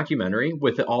this documentary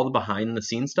with all the behind the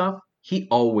scenes stuff, he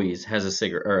always has a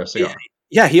cigar or a cigar.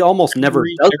 Yeah, he almost never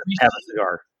does have a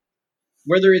cigar.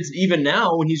 Whether it's even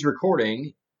now when he's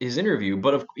recording his interview,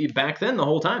 but back then the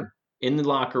whole time in the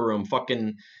locker room,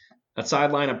 fucking a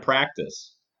sideline of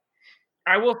practice.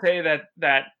 I will say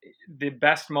that the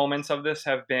best moments of this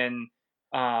have been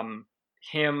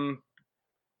him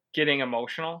getting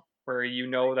emotional, where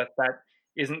that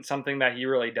isn't something that he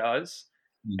really does.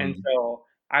 Mm-hmm. And so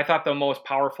I thought the most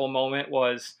powerful moment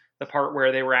was the part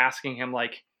where they were asking him,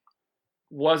 like,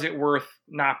 was it worth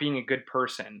not being a good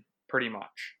person, pretty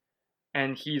much?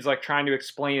 And he's like trying to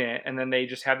explain it, and then they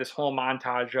just have this whole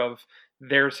montage of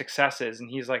their successes,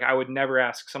 and he's like, I would never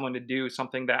ask someone to do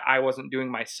something that I wasn't doing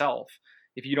myself.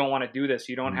 If you don't want to do this,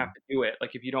 you don't have to do it.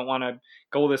 Like if you don't want to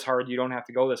go this hard, you don't have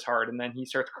to go this hard. And then he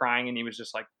starts crying, and he was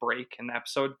just like, break, and the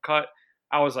episode cut.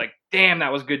 I was like, damn,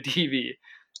 that was good TV.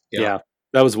 Yeah,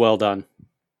 that was well done.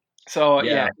 So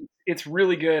yeah, it's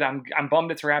really good. I'm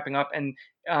bummed it's wrapping up. And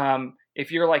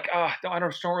if you're like, I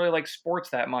don't really like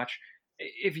sports that much,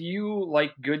 if you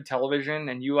like good television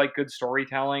and you like good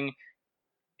storytelling,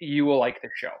 you will like the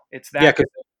show. It's that. Yeah, because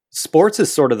sports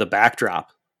is sort of the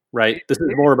backdrop, right? This is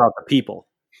more about the people.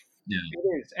 Yeah,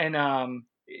 it is, and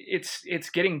it's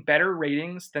getting better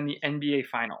ratings than the NBA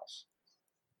Finals.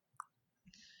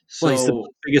 So he's the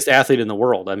biggest athlete in the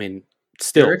world. I mean,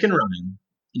 still. Eric and Ryan,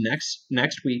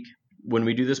 next week when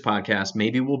we do this podcast,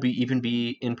 maybe we'll even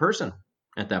be in person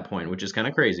at that point, which is kind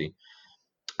of crazy.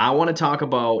 I want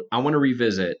to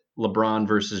revisit LeBron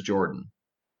versus Jordan.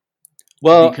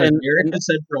 Well, because Eric has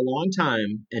said for a long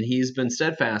time, and he's been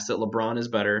steadfast that LeBron is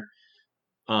better.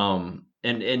 And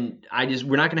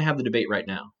we're not going to have the debate right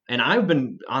now. And I've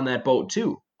been on that boat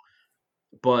too.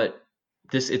 But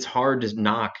it's hard to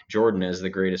knock Jordan as the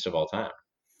greatest of all time.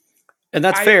 And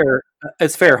that's fair.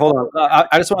 It's fair. Hold on.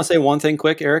 I just want to say one thing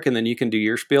quick, Eric, and then you can do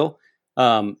your spiel.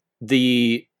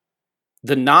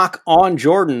 The knock on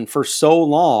Jordan for so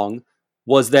long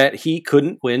was that he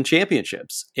couldn't win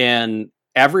championships, and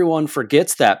everyone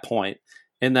forgets that point.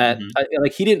 And that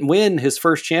like he didn't win his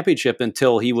first championship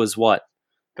until he was what,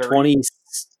 20?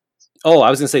 Oh, I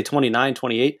was gonna say 29,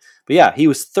 28, but yeah, he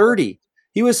was 30.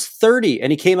 He was 30,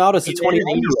 and he came out as a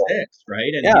 29-year-old,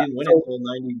 right? And he didn't win until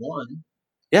 91.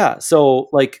 Yeah, so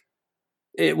like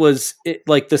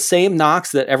like the same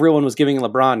knocks that everyone was giving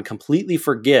LeBron completely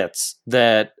forgets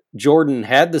that Jordan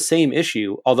had the same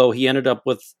issue, although he ended up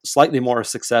with slightly more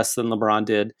success than LeBron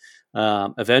did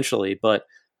eventually. But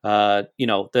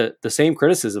the same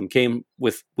criticism came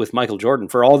with Michael Jordan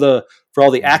for all the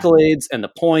accolades and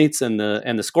the points and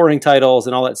the scoring titles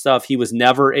and all that stuff. He was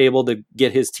never able to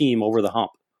get his team over the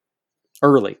hump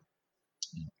early.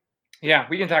 Yeah,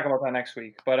 we can talk about that next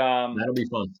week. But that'll be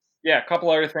fun. Yeah, a couple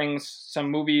other things,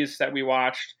 some movies that we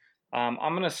watched. I'm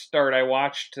going to start. I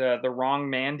watched The Wrong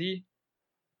Mandy.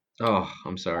 Oh,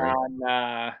 I'm sorry.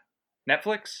 On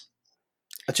Netflix.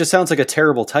 It just sounds like a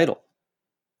terrible title.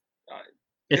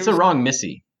 It's The Wrong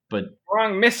Missy, but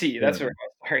Wrong Missy. That's what.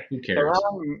 Sorry. Who cares?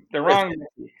 The Wrong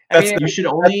Missy. You should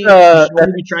only be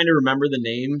trying to remember the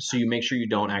name, so you make sure you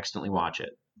don't accidentally watch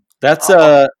it.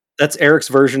 That's Eric's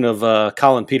version of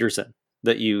Colin Peterson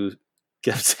that you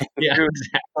kept saying. Yeah,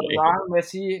 exactly. The Wrong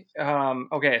Missy.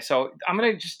 Okay, so I'm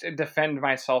gonna just defend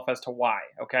myself as to why.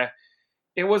 Okay.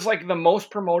 It was like the most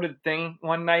promoted thing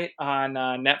one night on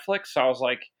Netflix. So I was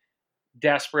like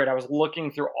desperate. I was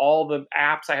looking through all the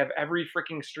apps. I have every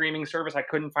freaking streaming service. I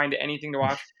couldn't find anything to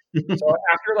watch. So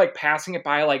after like passing it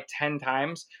by like 10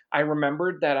 times, I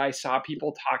remembered that I saw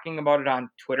people talking about it on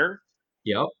Twitter.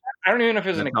 Yep. I don't even know if it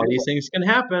was in That's a how good these way. things can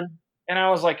happen. And I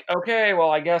was like, okay, well,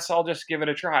 I guess I'll just give it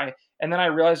a try. And then I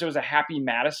realized it was a Happy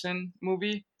Madison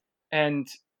movie, and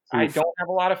I Oof. don't have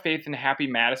a lot of faith in Happy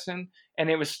Madison. And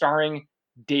it was starring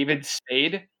David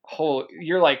Spade. Oh,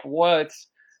 you're like, what?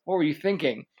 What were you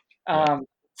thinking? Yeah.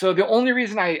 So the only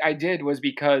reason I did was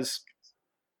because,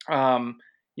 the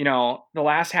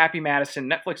last Happy Madison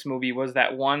Netflix movie was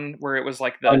that one where it was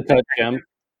like the Uncut Gem.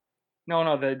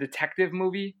 the detective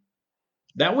movie.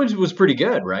 That one was pretty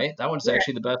good, right? That one's Yeah,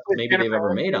 actually the best with maybe they've Jennifer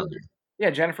ever made on Aniston. there. Yeah,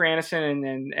 Jennifer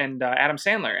Aniston and Adam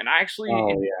Sandler, and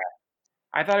Oh yeah.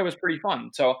 I thought it was pretty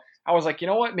fun. So I was like, you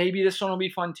know what, maybe this one will be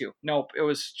fun too. Nope, it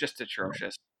was just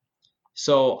atrocious.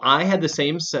 So I had the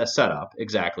same setup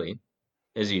exactly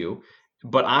as you,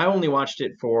 but I only watched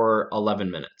it for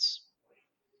 11 minutes.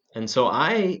 And so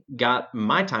I got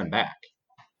my time back.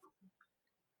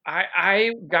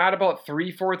 I got about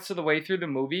 3/4 of the way through the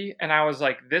movie, and I was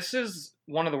like, this is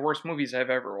one of the worst movies I've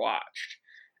ever watched.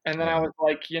 And then I Yeah. was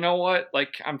like, you know what?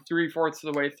 Like I'm 3/4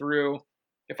 of the way through.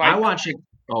 If I I watched it.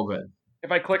 Oh, good.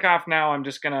 if I click off now, I'm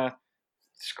just gonna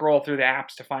scroll through the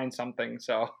apps to find something.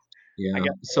 So I Yeah.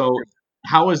 guess So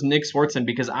how was Nick Swartzen?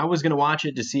 Because I was going to watch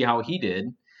it to see how he did,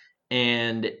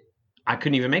 and I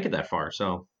couldn't even make it that far.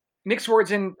 So Nick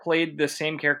Swardson played the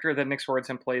same character that Nick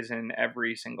Swardson plays in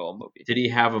every single movie. did he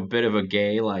have a bit of a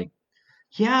gay, like,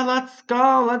 yeah, let's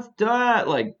go, let's do it,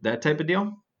 like that type of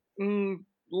deal?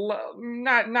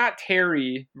 Not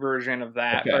Terry version of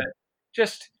that, Okay.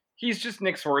 but he's just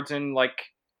Nick Swardson, like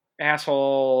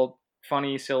asshole,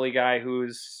 funny, silly guy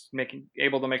who's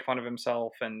able to make fun of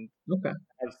himself and Okay.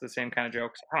 has the same kind of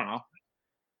jokes. I don't know.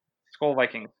 Skull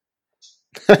Vikings.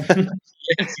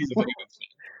 Yes, he's a Vikings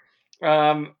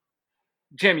Um,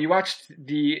 Jim, you watched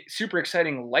the super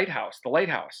exciting Lighthouse. The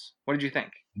Lighthouse. What did you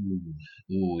think? fan.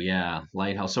 Ooh, yeah,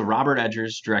 Lighthouse. So Robert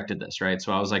Edgers directed this, right?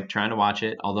 So I was like trying to watch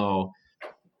it, although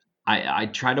I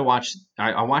tried to watch.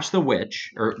 I watched The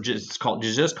Witch, or just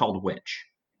called Witch.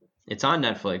 It's on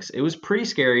Netflix. It was pretty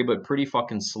scary, but pretty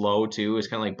fucking slow too. It's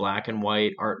kind of like black and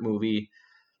white art movie.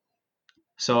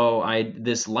 So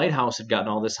this Lighthouse had gotten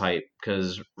all this hype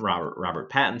because Robert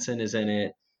Pattinson is in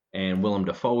it and Willem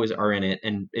Dafoe are in it,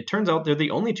 and it turns out they're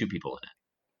the only two people in it.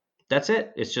 That's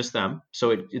it. It's just them.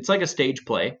 So it's like a stage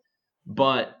play,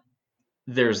 but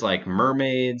there's like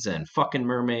mermaids and fucking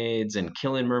mermaids and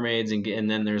killing mermaids, and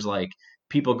then there's like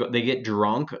they get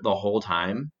drunk the whole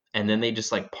time, and then they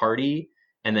just like party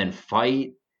and then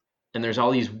fight, and there's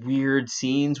all these weird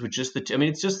scenes with just I mean,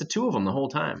 it's just the two of them the whole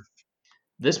time.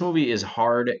 This movie is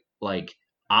hard, like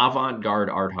avant-garde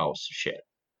art house shit.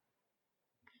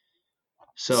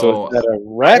 So is So that a I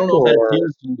wreck don't know if that or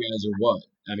appeals to you guys or what.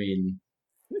 I mean,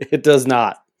 it does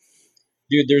not?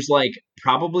 dude, there's like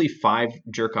probably 5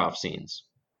 jerk off scenes.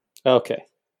 Okay.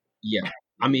 Yeah.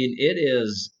 I mean,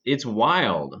 it's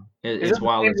wild. Is it It's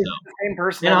wild as hell. the same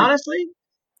person And every? honestly,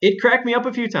 it cracked me up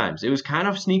a few times. It was kind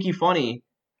of sneaky funny.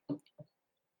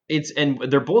 And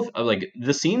they're both like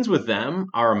the scenes with them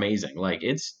are amazing. Like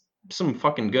it's some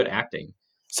fucking good acting.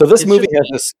 So this It's movie just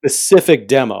has a specific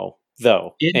demo,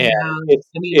 though, it and has.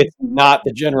 I mean, it's not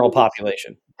the general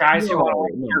population. Guys who want to no,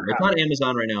 watch no, jerk it's off. on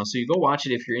Amazon right now, so you go watch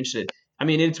it if you're interested. I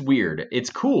mean, it's weird. It's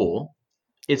cool.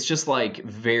 It's just like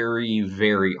very,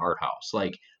 very art house.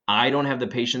 Like I don't have the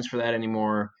patience for that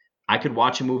anymore. I could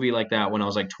watch a movie like that when I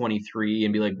was like 23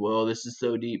 and be like, "Whoa, this is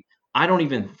so deep." I don't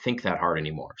even think that hard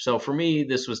anymore. So for me,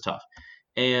 this was tough.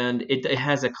 And it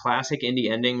has a classic indie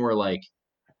ending where like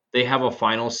they have a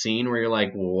final scene where you're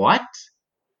like, "What?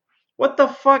 What the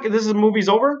fuck? This is the movie's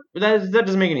over?" That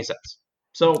doesn't make any sense.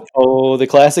 So Oh, the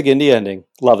classic indie ending.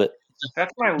 Love it.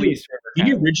 That's my dude, least favorite be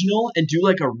kind of. original and do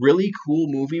like a really cool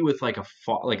movie with like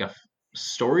a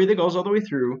story that goes all the way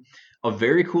through, a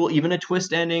very cool, even a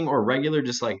twist ending or regular,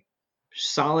 just like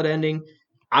solid ending.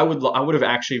 I would have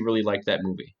actually really liked that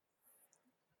movie.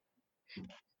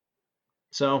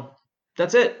 So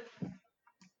that's it.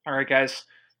 All right, guys.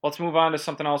 Let's move on to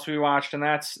something else we watched, and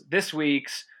that's this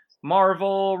week's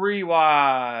Marvel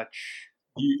rewatch.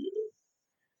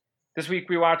 This week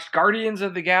we watched Guardians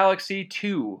of the Galaxy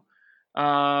 2.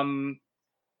 A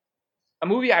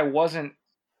movie I wasn't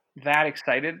that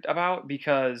excited about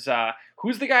because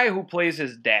who's the guy who plays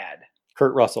his dad?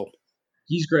 Kurt Russell.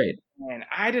 He's great. Man,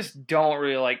 I just don't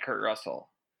really like Kurt Russell.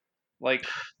 Like,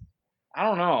 I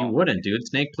don't You know. wouldn't, dude.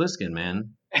 Snake Plissken,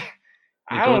 man. It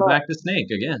I don't goes know. back to Snake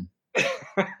again.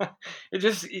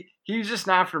 He's just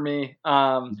not for me. He's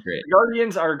great. The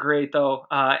Guardians are great though.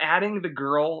 Adding the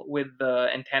girl with the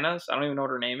antennas, I don't even know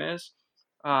what her name is.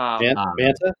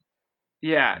 Manta?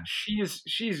 Yeah,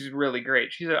 she's really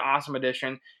great. She's an awesome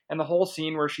addition, and the whole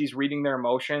scene where she's reading their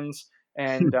emotions,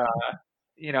 and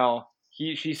you know,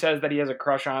 she says that he has a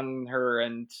crush on her,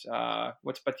 and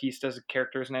what's Batista's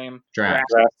character's name? Drax.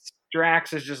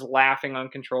 Drax is just laughing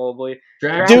uncontrollably.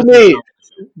 Drax Do is me,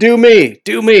 do me,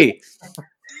 do me.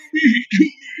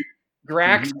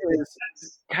 Drax is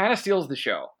kind of steals the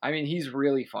show. I mean, he's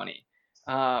really funny.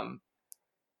 I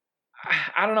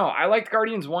don't know. I liked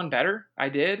Guardians 1 better. I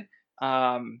did.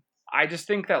 I just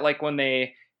think that like when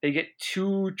they get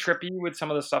too trippy with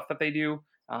some of the stuff that they do,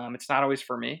 it's not always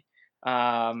for me.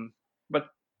 But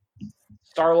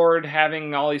Star-Lord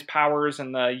having all these powers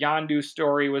and the Yondu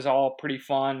story was all pretty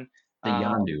fun. the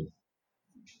Yondu.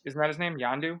 Isn't that his name?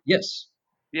 Yondu? Yes.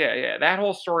 Yeah. That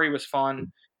whole story was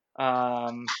fun. But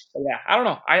yeah, I don't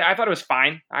know. I thought it was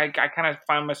fine. I kind of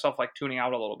found myself like tuning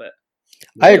out a little bit.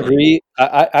 I agree.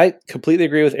 I completely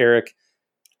agree with Eric.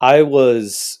 I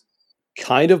was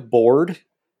kind of bored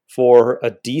for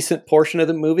a decent portion of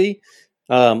the movie.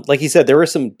 Like he said, there were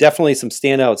definitely some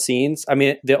standout scenes. I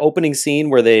mean, the opening scene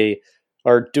where they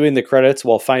are doing the credits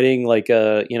while fighting like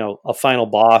a final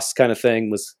boss kind of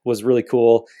thing was really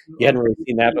cool. You hadn't really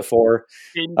seen that before.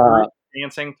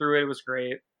 Dancing through it was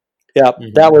great. Yeah,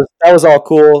 that was all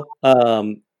cool.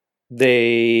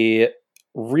 They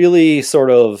really sort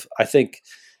of, I think,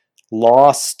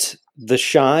 lost the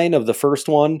shine of the first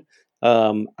one.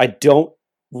 I don't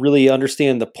really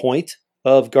understand the point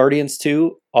of Guardians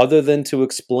 2 other than to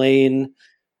explain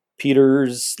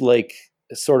Peter's like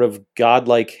sort of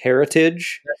godlike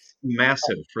heritage. That's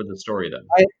massive for the story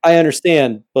though. I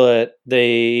understand, but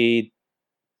they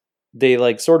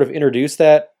like sort of introduced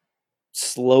that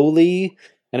slowly,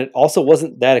 and it also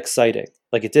wasn't that exciting.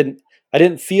 Like I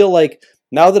didn't feel like,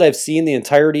 now that I've seen the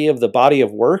entirety of the body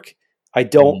of work, I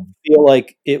don't feel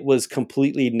like it was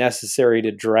completely necessary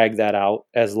to drag that out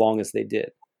as long as they did.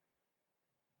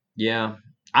 Yeah.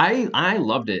 I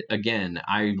loved it. Again,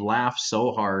 I laughed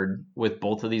so hard with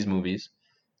both of these movies.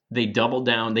 They doubled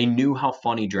down. They knew how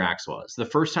funny Drax was. The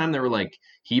first time they were like,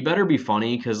 he better be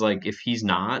funny because like if he's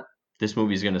not, this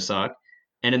movie's gonna suck.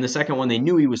 And in the second one, they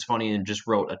knew he was funny and just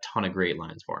wrote a ton of great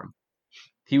lines for him.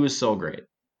 He was so great.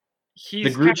 The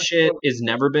Groot shit has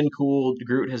never been cool.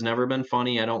 Groot has never been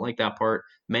funny. I don't like that part.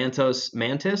 Mantis,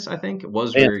 I think,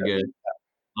 was very good.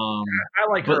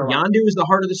 I like but her a lot. Yondu is the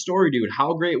heart of the story, dude.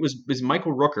 How great was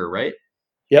Michael Rooker, right?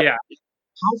 Yep. Yeah.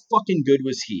 How fucking good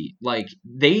was he? Like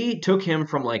they took him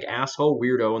from like asshole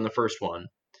weirdo in the first one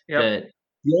that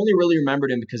you only really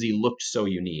remembered him because he looked so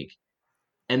unique.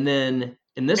 And then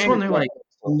in this one, they're like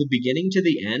from the beginning to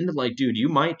the end, like, dude, you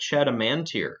might shed a man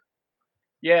tear.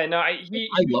 Yeah, no, I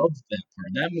loved that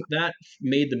part. That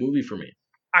made the movie for me.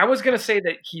 I was gonna say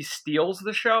that he steals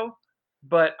the show,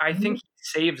 but I think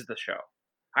he saves the show.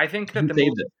 I think that the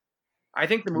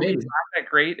movie's not that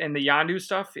great, and the Yondu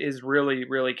stuff is really,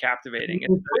 really captivating. It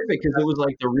was perfect because it was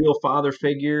like the real father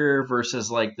figure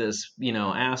versus like this,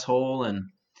 asshole, and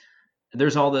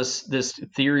there's all this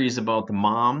theories about the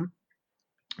mom,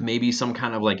 maybe some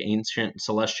kind of like ancient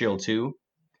celestial too,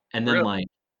 and then like,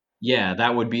 yeah,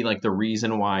 that would be like the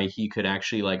reason why he could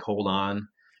actually like hold on,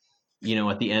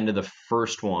 at the end of the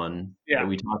first one that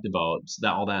we talked about,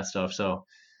 all that stuff. So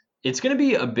it's going to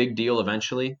be a big deal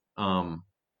eventually.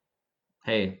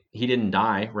 Hey, he didn't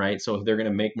die, right? So they're going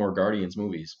to make more Guardians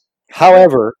movies.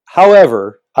 However,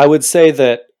 I would say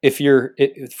that if you're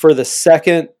for the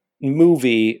second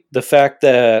movie, the fact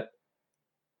that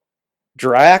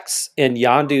Drax and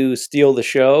Yondu steal the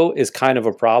show is kind of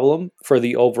a problem for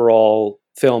the overall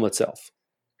film itself.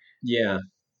 Yeah.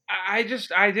 I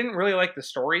didn't really like the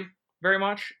story very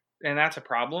much, and that's a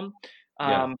problem.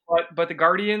 But the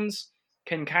Guardians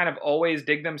can kind of always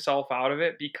dig themselves out of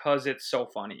it because it's so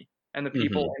funny. And the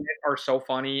people in it are so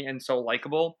funny and so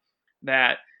likable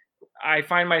that I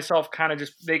find myself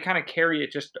they kind of carry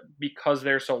it just because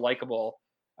they're so likable,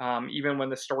 even when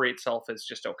the story itself is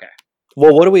just okay.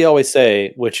 Well, what do we always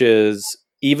say? Which is,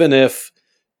 even if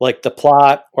like the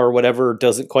plot or whatever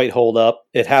doesn't quite hold up,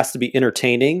 it has to be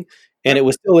entertaining. And it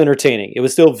was still entertaining. It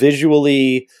was still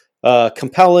visually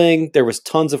compelling. There was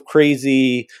tons of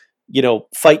crazy,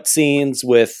 fight scenes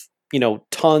with,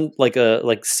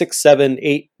 like 6, 7,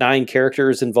 8, 9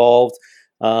 characters involved.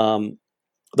 The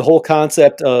whole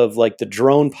concept of like the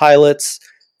drone pilots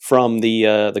from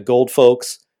the Gold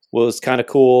folks was kind of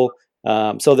cool.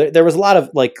 So there was a lot of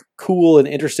like cool and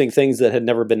interesting things that had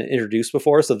never been introduced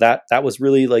before. So that was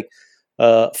really like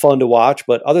fun to watch.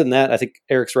 But other than that, I think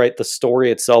Eric's right. The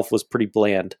story itself was pretty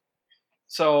bland.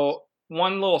 So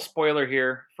one little spoiler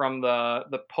here from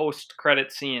the post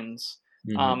credit scenes.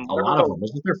 A lot of them.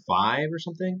 Wasn't there 5 or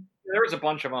something? there was a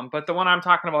bunch of them, but the one I'm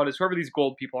talking about is whoever these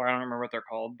gold people are. I don't remember what they're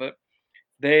called, but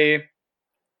they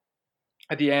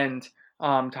at the end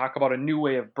talk about a new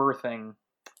way of birthing,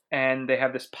 and they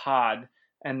have this pod,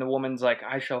 and the woman's like,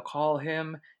 I shall call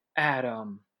him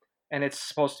Adam, and it's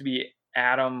supposed to be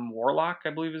Adam Warlock, I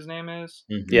believe his name is.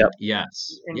 Mm-hmm. Yep.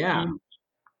 Yes. And Yeah.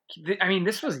 I mean,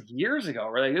 this was years ago,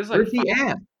 right? This is Where's he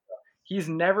at? He's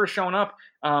never shown up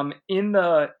in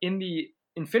the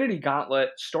Infinity Gauntlet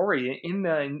story, in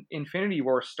the Infinity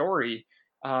War story.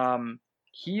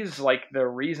 He's like the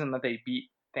reason that they beat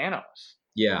Thanos.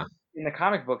 Yeah. In the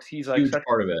comic books, he's like Huge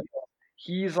part of it.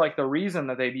 He's like the reason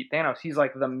that they beat Thanos. He's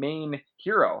like the main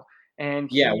hero. And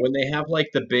yeah, when they have like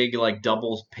the big like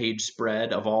double page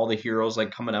spread of all the heroes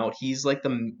like coming out, he's like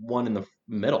the one in the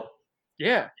middle.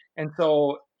 Yeah, and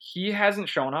so he hasn't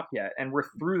shown up yet, and we're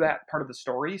through that part of the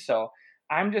story. So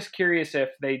I'm just curious if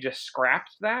they just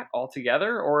scrapped that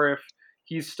altogether, or if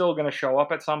he's still going to show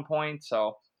up at some point.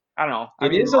 So I don't know.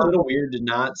 It is a little weird to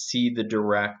not see the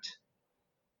direct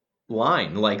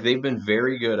line. Like they've been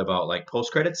very good about like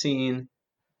post-credit scene.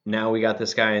 Now we got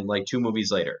this guy in like 2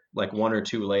 movies later, like 1 or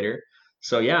 2 later.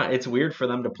 So yeah, it's weird for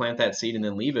them to plant that seed and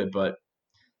then leave it, but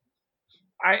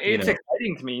it's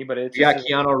exciting to me. But it's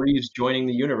Keanu Reeves joining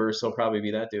the universe. He'll probably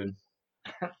be that dude.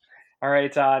 All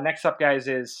right. Next up, guys,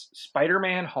 is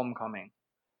Spider-Man: Homecoming.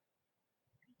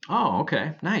 Oh,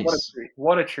 okay, nice.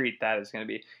 What a treat that is going to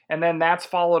be. And then that's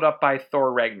followed up by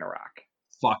Thor: Ragnarok.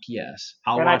 Fuck yes,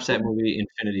 I'll watch that movie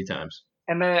infinity times.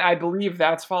 And then I believe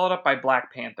that's followed up by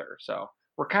Black Panther. So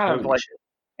we're kind of like,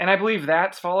 and I believe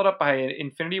that's followed up by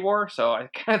Infinity War. So I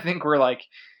kind of think we're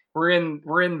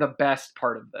in the best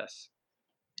part of this.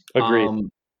 Agreed.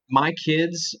 My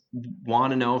kids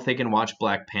want to know if they can watch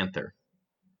Black Panther.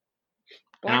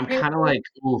 And I'm kind of like,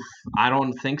 oof, I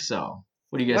don't think so.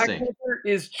 What do you guys think? Black Panther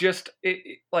is just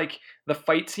like the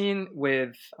fight scene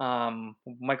with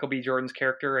Michael B. Jordan's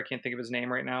character. I can't think of his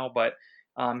name right now, but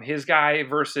his guy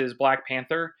versus Black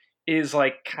Panther is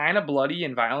like kind of bloody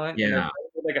and violent. Yeah,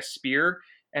 and like a spear,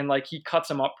 and like he cuts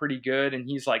him up pretty good, and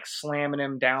he's like slamming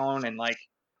him down, and like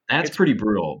that's pretty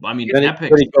brutal. I mean, then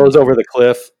epic. he goes over the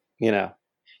cliff, you know.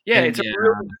 Yeah, it's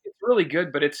really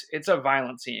good, but it's a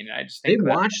violent scene. I just think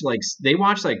they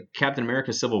watch like Captain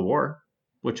America: Civil War,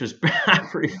 which was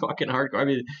pretty fucking hardcore. I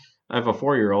mean, I have a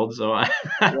 4-year-old, so I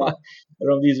don't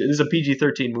know. This is a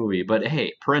PG-13 movie, but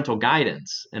hey, parental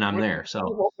guidance, and I'm there.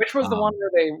 So, which was the one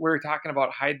where they were talking about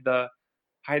hide the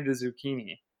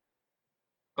zucchini?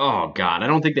 Oh God, I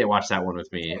don't think they watched that one with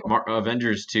me.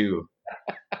 Avengers 2.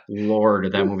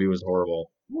 Lord, that movie was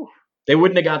horrible. They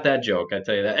wouldn't have got that joke, I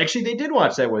tell you that. Actually, they did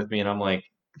watch that with me, and I'm like,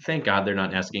 thank God they're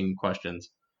not asking questions.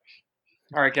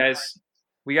 All right, guys.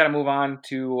 We got to move on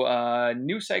to a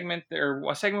new segment, or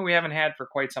a segment we haven't had for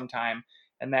quite some time,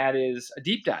 and that is a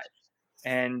deep dive.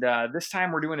 And this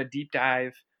time we're doing a deep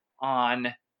dive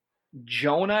on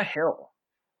Jonah Hill.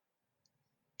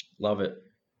 Love it.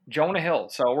 Jonah Hill.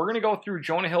 So we're going to go through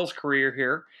Jonah Hill's career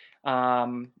here.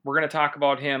 We're going to talk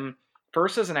about him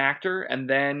first as an actor and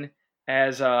then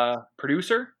as a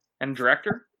producer and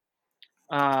director.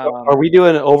 Are we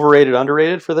doing overrated,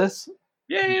 underrated for this?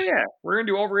 Yeah. We're going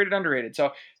to do overrated, underrated.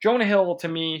 So Jonah Hill, to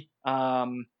me,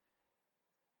 I'm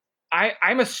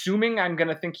assuming I'm going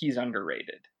to think he's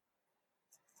underrated.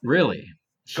 Really?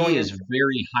 He is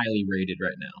very highly rated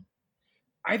right now.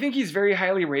 I think he's very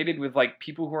highly rated with like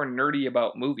people who are nerdy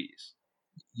about movies.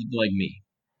 Like me.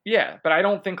 Yeah, but I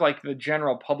don't think like the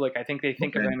general public, I think they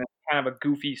think of him as kind of a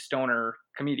goofy stoner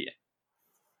comedian.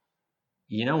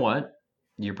 You know what?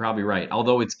 You're probably right.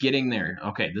 Although it's getting there.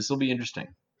 Okay, this will be interesting.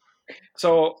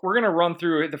 So we're gonna run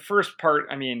through the first part.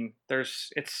 I mean,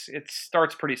 it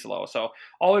starts pretty slow. So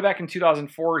all the way back in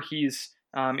 2004, he's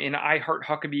in I Heart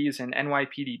Huckabees and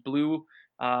NYPD Blue.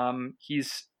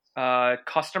 He's a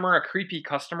creepy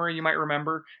customer, you might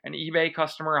remember, an eBay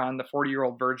customer on the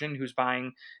 40-year-old virgin who's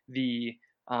buying the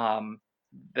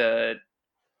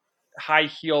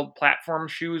high-heeled platform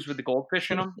shoes with the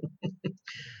goldfish in them.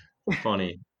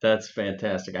 Funny. That's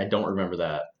fantastic. I don't remember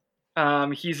that.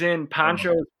 He's in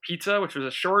Pancho's Pizza, which was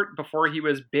a short before he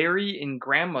was Barry in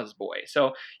Grandma's Boy.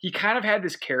 So he kind of had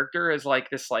this character as like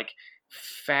this like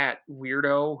fat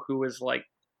weirdo who was like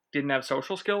didn't have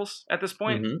social skills at this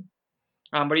point.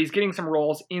 Mm-hmm. But he's getting some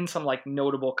roles in some like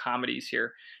notable comedies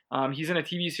here. He's in a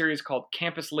TV series called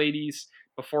Campus Ladies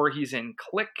before he's in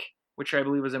Click, which I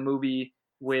believe was a movie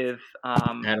with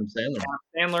Adam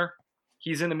Sandler.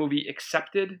 He's in the movie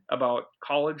Accepted about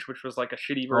college, which was like a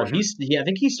shitty version. I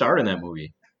think he starred in that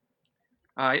movie.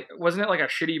 Wasn't it like a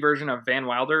shitty version of Van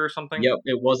Wilder or something? Yep,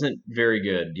 it wasn't very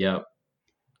good. Yep.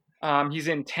 He's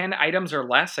in 10 Items or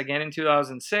Less, again in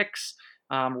 2006.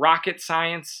 Rocket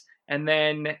Science, and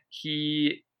then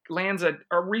he lands a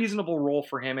reasonable role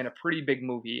for him in a pretty big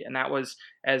movie, and that was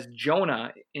as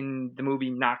Jonah in the movie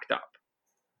Knocked Up.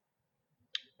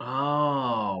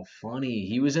 Oh, funny.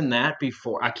 He was in that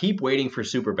before. I keep waiting for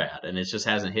Superbad, and it just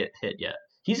hasn't hit yet.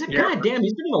 He's a goddamn.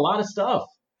 He's been in a lot of stuff.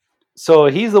 So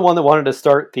he's the one that wanted to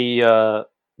start the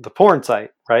porn site,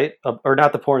 right? Or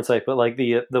not the porn site, but like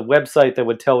the website that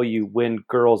would tell you when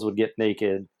girls would get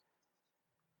naked.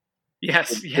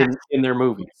 Yes, in their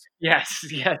movies. Yes,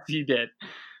 he did.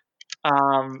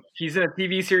 He's in a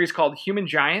TV series called Human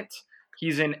Giant.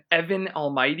 He's in Evan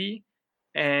Almighty,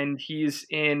 and he's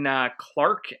in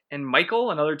Clark and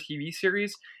Michael, another TV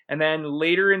series. And then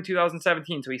later in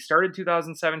 2017, so he started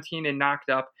 2017 and Knocked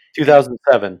Up.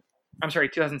 2007. I'm sorry,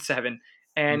 2007.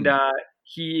 And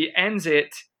he ends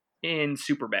it in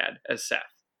Superbad as Seth.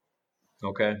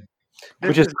 Okay.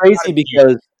 Which is crazy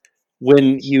because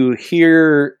when you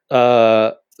hear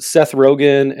Seth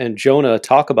Rogen and Jonah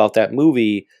talk about that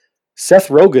movie, Seth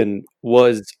Rogen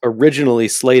was originally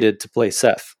slated to play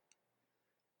Seth.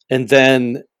 And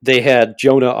then they had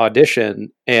Jonah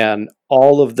audition, and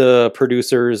all of the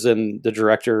producers and the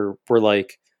director were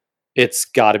like, it's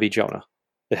got to be Jonah.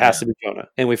 It has to be Jonah.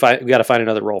 And we got to find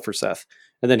another role for Seth.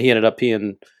 And then he ended up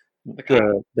being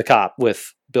the cop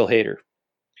with Bill Hader.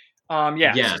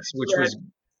 Yes, which was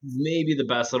maybe the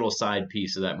best little side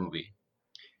piece of that movie.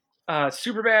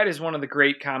 Superbad is one of the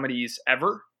great comedies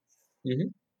ever. Mm-hmm.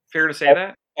 Fair to say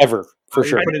that? Ever, for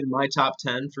sure. I put it in my top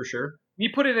 10 for sure. We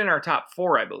put it in our top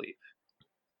 4, I believe.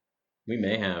 We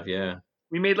may have, yeah.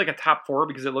 We made like a top 4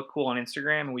 because it looked cool on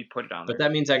Instagram, and we put it on there. But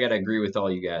that means I got to agree with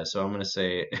all you guys. So I'm going to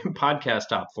say podcast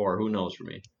top 4. Who knows for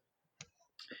me?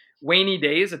 Rainy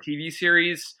Days, a TV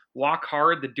series. Walk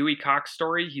Hard, the Dewey Cox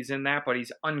story. He's in that, but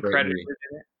he's uncredited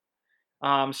in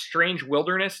it. Strange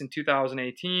Wilderness in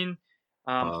 2018.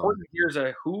 Horton Hears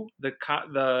a Who, the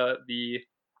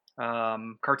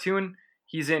cartoon.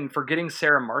 He's in Forgetting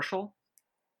Sarah Marshall.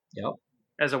 Yep.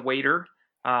 As a waiter,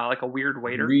 like a weird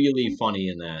waiter. Really funny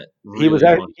in that. Really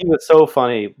he was so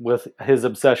funny with his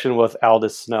obsession with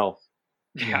Aldous Snow.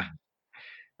 Yeah.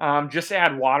 Just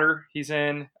Add Water. He's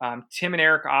in Tim and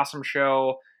Eric Awesome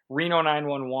Show, Reno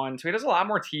 911. So he does a lot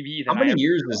more TV than How many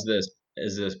years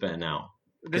has this been now?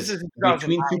 This is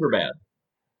between Superbad.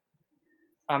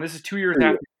 This is 2 years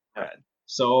after Superbad.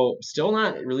 So still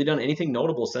not really done anything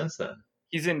notable since then.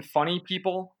 He's in Funny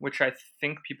People, which I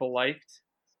think people liked.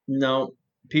 No,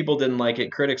 people didn't like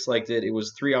it. Critics liked it. It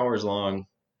was 3 hours long.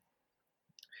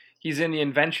 He's in The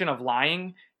Invention of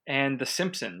Lying and The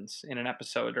Simpsons in an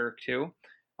episode or two.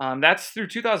 That's through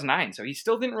 2009, so he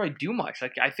still didn't really do much.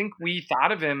 Like I think we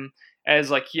thought of him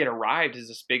as like he had arrived as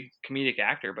this big comedic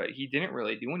actor, but he didn't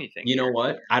really do anything. You know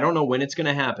what? I don't know when it's going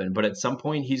to happen, but at some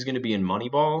point he's going to be in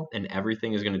Moneyball, and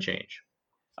everything is going to change.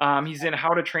 He's in How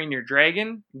to Train Your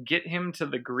Dragon, Get Him to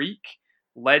the Greek,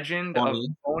 Legend of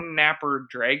Bone Napper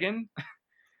Dragon,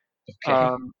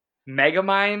 Okay.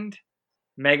 Megamind,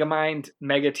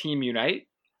 Mega Team Unite,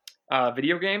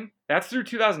 video game. That's through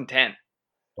 2010.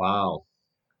 Wow.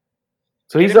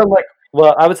 So he's done like,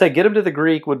 well, I would say Get Him to the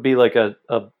Greek would be like a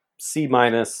C-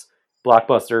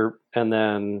 blockbuster, and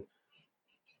then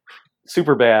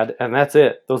Superbad, and that's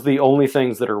it. Those are the only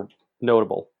things that are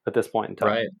notable at this point in time.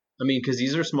 Right. I mean, because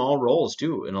these are small roles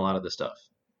too in a lot of the stuff.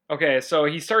 Okay, so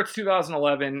he starts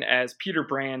 2011 as Peter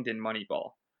Brand in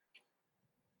Moneyball.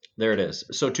 There it is.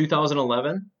 So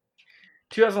 2011?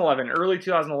 2011, early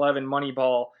 2011,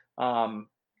 Moneyball.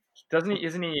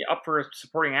 Isn't he up for a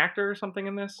supporting actor or something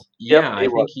in this? Yeah, I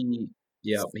think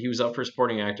he was up for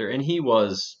supporting actor, and he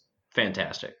was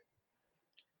fantastic.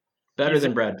 Better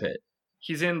than Brad Pitt.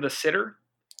 He's in The Sitter.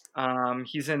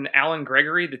 He's in Alan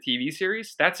Gregory, the TV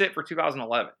series. That's it for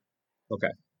 2011. Okay.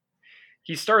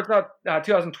 He starts out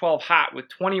 2012 hot with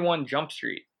 21 Jump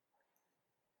Street.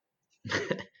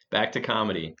 Back to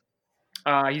comedy.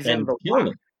 He's in The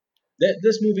Lock.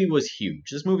 This movie was huge.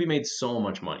 This movie made so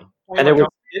much money. And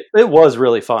it was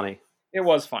really funny. It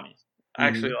was funny. I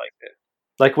actually liked it.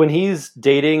 Like when he's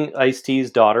dating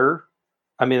Ice-T's daughter,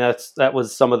 I mean that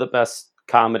was some of the best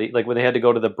comedy. Like when they had to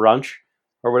go to the brunch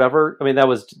or whatever. I mean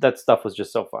that stuff was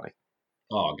just so funny.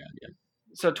 Oh god, yeah.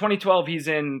 So 2012, he's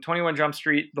in 21 Jump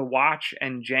Street, The Watch,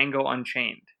 and Django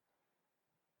Unchained.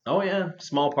 Oh yeah,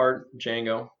 small part,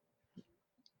 Django.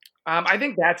 I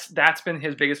think that's been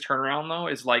his biggest turnaround though,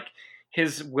 is like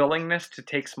his willingness to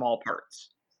take small parts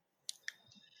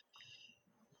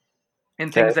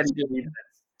and things that he did.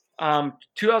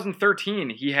 2013,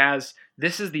 he has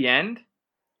This Is the End,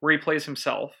 where he plays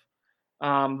himself.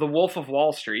 The Wolf of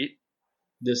Wall Street.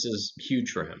 This is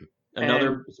huge for him.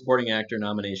 Another supporting actor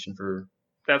nomination for.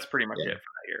 That's pretty much it for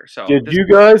that year. So did you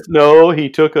guys know he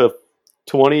took a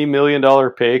 $20 million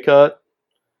pay cut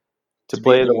to To be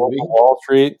play in the the Wolf movie? of Wall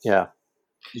Street. Yeah.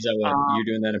 Is that what you're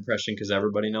doing that impression because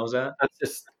everybody knows that? That's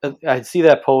just, I see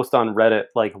that post on Reddit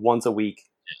like once a week.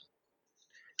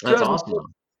 That's 2000 awesome. Though.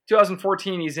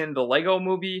 2014, he's in the Lego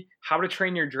Movie, How to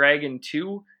Train Your Dragon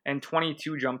 2, and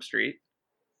 22 Jump Street.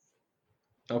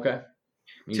 Okay.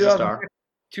 He's a star.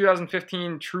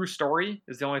 2015, True Story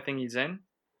is the only thing he's in.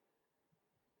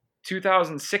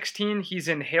 2016, he's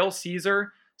in Hail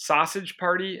Caesar, Sausage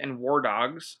Party, and War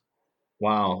Dogs.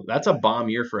 Wow, that's a bomb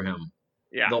year for him.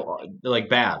 Yeah. Like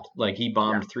bad. Like he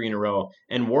bombed 3 in a row.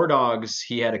 And War Dogs,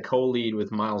 he had a co-lead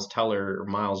with Miles Teller or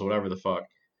Miles whatever the fuck.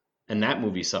 And that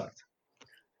movie sucked.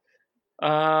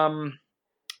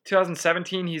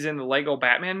 2017, he's in the Lego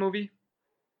Batman movie.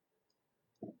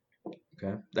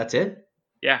 Okay. That's it?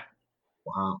 Yeah.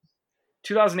 Wow.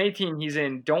 2018, he's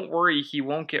in Don't Worry, He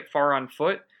Won't Get Far on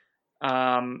Foot.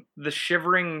 The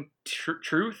Shivering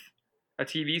Truth, a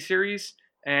TV series,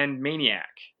 and Maniac,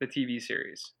 the TV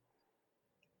series.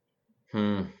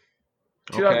 Okay.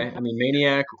 I mean,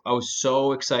 Maniac, I was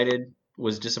so excited.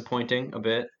 Was disappointing a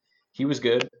bit. He was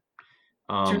good.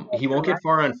 He won't get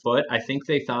far on foot. I think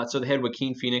they thought so. They had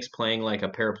Joaquin Phoenix playing like a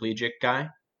paraplegic guy,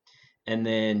 and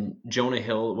then Jonah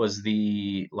Hill was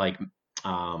the like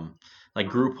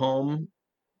group home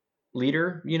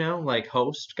leader, like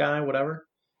host guy, whatever,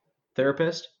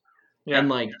 therapist. Yeah. And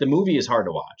like the movie is hard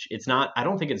to watch. It's not. I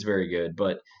don't think it's very good,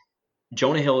 but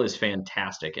Jonah Hill is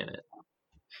fantastic in it.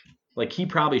 Like he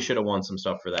probably should have won some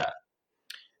stuff for that.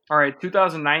 All right,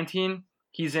 2019,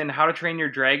 he's in How to Train Your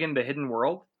Dragon: The Hidden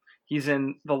World. He's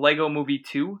in the Lego Movie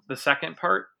 2, the second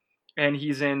part, and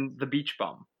he's in The Beach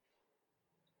Bum.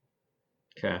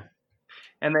 Okay.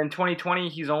 And then 2020,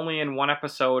 he's only in one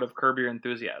episode of Curb Your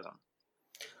Enthusiasm.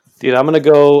 Dude, I'm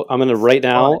gonna right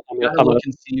now. I'm gonna look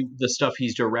and see the stuff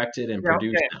he's directed and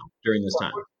produced now during this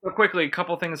time. So quickly, a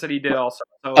couple things that he did also.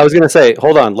 So, I was gonna say,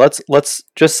 hold on. Let's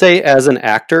just say, as an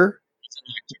actor,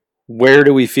 where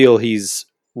do we feel he's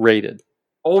rated?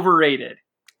 Overrated.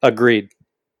 Agreed.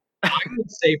 I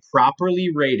would say properly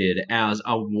rated as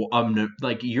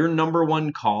like your number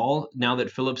one call now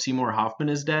that Philip Seymour Hoffman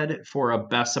is dead for a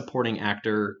best supporting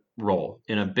actor role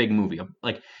in a big movie.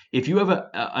 Like if you have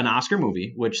an Oscar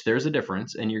movie, which there's a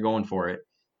difference, and you're going for it,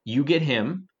 you get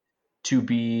him to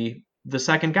be the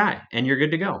second guy, and you're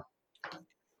good to go.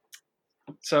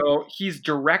 So he's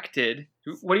directed.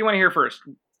 What do you want to hear first?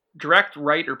 Direct,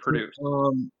 write, or produce?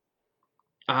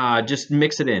 Just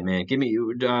mix it in, man. Give me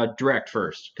direct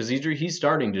first, because he's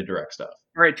starting to direct stuff.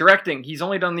 All right, directing. He's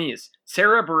only done these.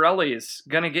 Sarah Bareilles,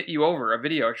 Gonna Get You Over, a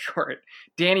video short.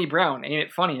 Danny Brown, Ain't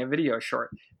It Funny, a video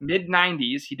short.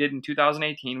 Mid-90s, he did in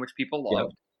 2018, which people loved.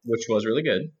 Yep, which was really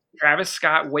good. Travis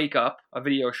Scott, Wake Up, a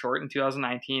video short in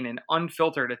 2019, and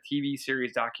Unfiltered, a TV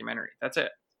series documentary. That's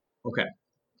it. Okay.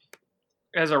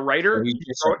 As a writer,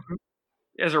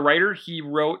 he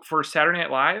wrote for Saturday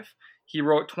Night Live. He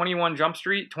wrote 21 Jump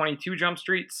Street, 22 Jump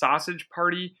Street, Sausage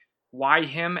Party, Why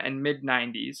Him, and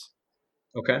Mid-90s.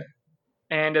 Okay.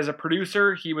 And as a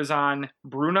producer, he was on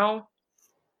Bruno,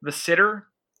 The Sitter,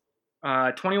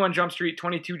 21 Jump Street,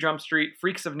 22 Jump Street,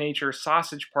 Freaks of Nature,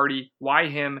 Sausage Party, Why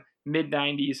Him,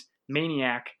 Mid-90s,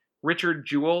 Maniac, Richard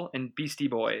Jewell, and Beastie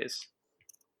Boys.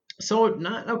 So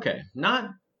not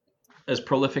as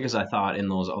prolific as I thought in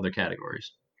those other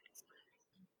categories.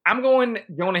 I'm going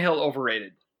Jonah Hill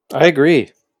overrated. I agree.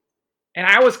 And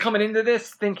I was coming into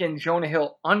this thinking Jonah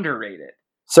Hill underrated.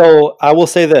 So I will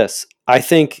say this. I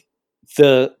think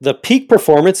the peak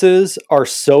performances are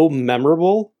so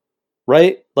memorable,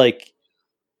 right? Like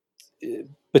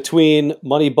between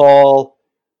Moneyball,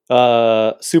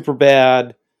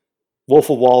 Superbad, Wolf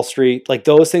of Wall Street, like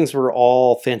those things were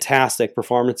all fantastic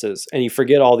performances, and you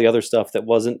forget all the other stuff that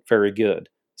wasn't very good.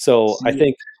 So I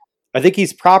think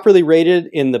he's properly rated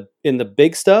in the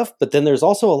big stuff, but then there's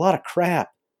also a lot of crap.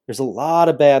 There's a lot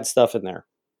of bad stuff in there.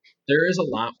 There is a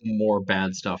lot more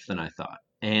bad stuff than I thought.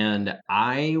 And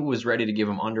I was ready to give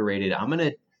him underrated. I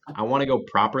want to go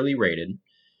properly rated,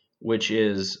 which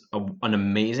is an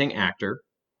amazing actor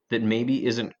that maybe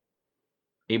isn't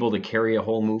able to carry a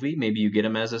whole movie. Maybe you get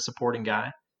him as a supporting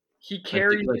guy. He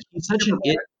carries he's such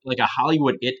a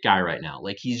Hollywood it guy right now.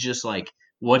 Like he's just like,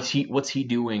 what's he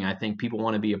doing? I think people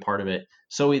want to be a part of it.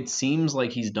 So it seems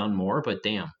like he's done more, but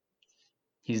damn,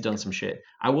 he's done some shit.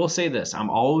 I will say this: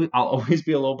 I'll always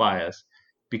be a little biased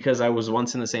because I was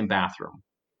once in the same bathroom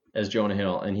as Jonah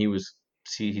Hill, and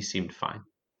he seemed fine.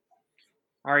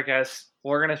 All right, guys,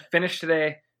 we're gonna finish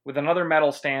today with another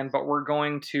medal stand, but we're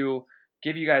going to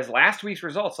give you guys last week's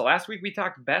results. So last week we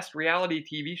talked best reality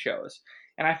TV shows,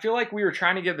 and I feel like we were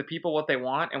trying to give the people what they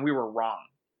want, and we were wrong.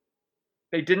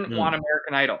 They didn't want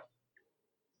American Idol.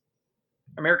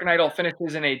 American Idol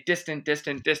finishes in a distant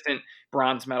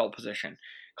bronze medal position.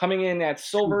 Coming in at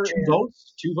silver Two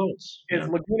votes. 2 votes. is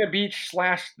Yeah. Laguna Beach /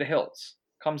 The Hills.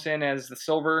 Comes in as the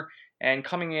silver, and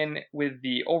coming in with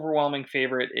the overwhelming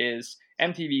favorite is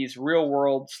MTV's Real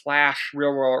World /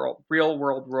 Real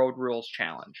World Road Rules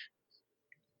Challenge.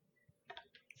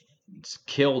 It's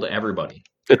killed everybody.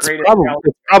 It's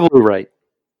probably right.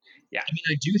 Yeah. I mean,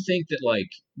 I do think that like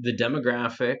the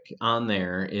demographic on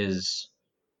there is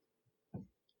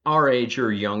our age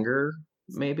or younger,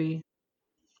 maybe,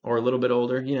 or a little bit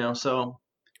older, so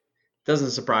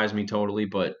doesn't surprise me totally,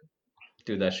 but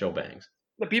dude, that show bangs.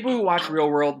 The people who watch Real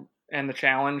World and the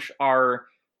challenge are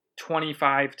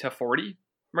 25 to 40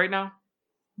 right now.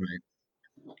 Right.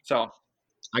 So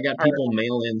I got people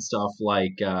mail in stuff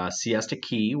like Siesta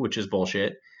Key, which is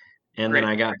bullshit. And then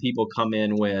I got people come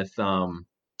in with,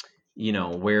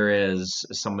 whereas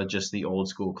some of just the old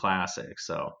school classics.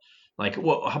 So, like,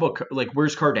 well, how about, like,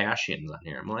 where's Kardashians on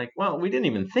here? I'm like, well, we didn't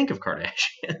even think of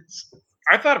Kardashians.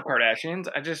 I thought of Kardashians.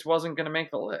 I just wasn't going to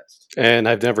make the list. And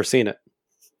I've never seen it.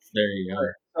 There you go.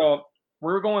 So,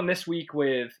 we're going this week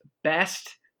with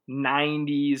best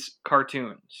 90s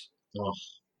cartoons. Oh,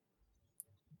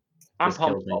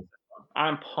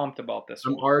 I'm pumped about this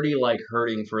one. I'm already, like,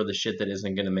 hurting for the shit that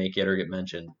isn't going to make it or get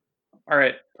mentioned. All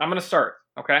right. I'm going to start,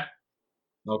 okay?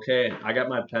 Okay. I got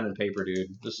my pen and paper,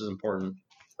 dude. This is important.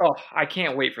 Oh, I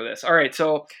can't wait for this. All right.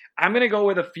 So, I'm going to go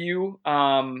with a few.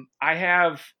 I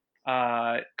have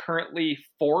currently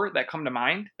 4 that come to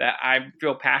mind that I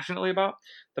feel passionately about.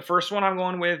 The first one I'm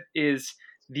going with is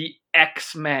the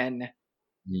X-Men.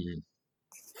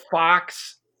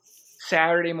 Fox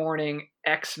Saturday morning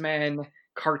X-Men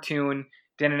cartoon.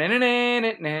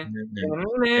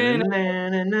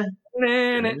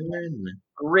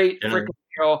 Great freaking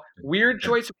show. Weird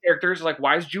choice of characters. Like,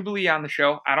 why is Jubilee on the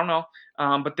show? I don't know.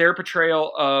 But their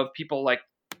portrayal of people like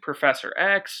Professor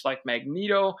X, like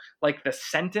Magneto, like the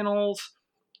Sentinels,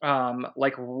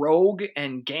 like Rogue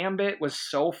and Gambit was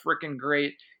so freaking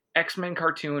great. X-Men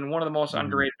cartoon, one of the most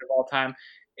underrated of all time.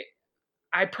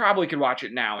 I probably could watch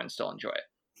it now and still enjoy it.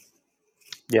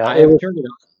 Yeah, I turned it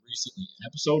on recently,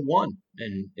 episode 1,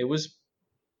 and it was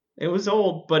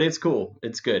old, but it's cool.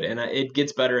 It's good, and it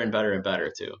gets better and better and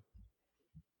better too.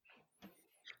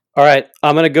 All right,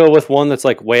 I'm gonna go with one that's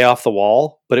like way off the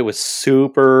wall, but it was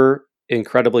super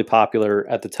incredibly popular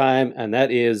at the time, and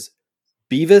that is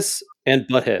Beavis and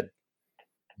Butthead.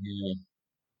 Yeah.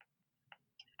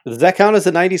 Does that count as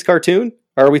a 90s cartoon?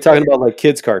 Or are we talking about like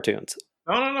kids' cartoons?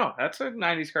 No. That's a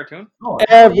 90s cartoon. Oh,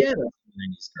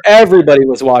 Everybody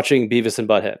was watching Beavis and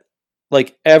Butthead.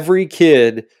 Like every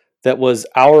kid that was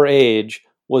our age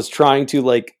was trying to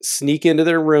like sneak into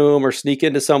their room or sneak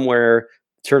into somewhere,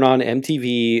 turn on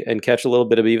MTV and catch a little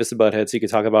bit of Beavis and Butthead so you could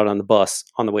talk about it on the bus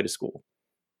on the way to school.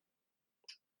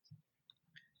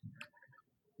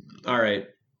 All right.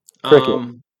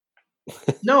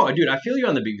 No, dude, I feel you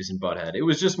on the Beavis and Butthead. It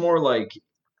was just more like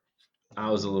I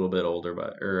was a little bit older,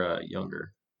 or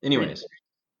younger. Anyways,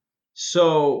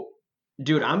 so,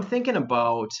 dude, I'm thinking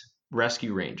about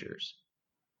Rescue Rangers.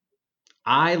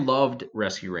 I loved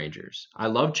Rescue Rangers. I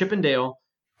loved Chip and Dale,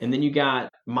 and then you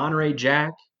got Monterey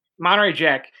Jack.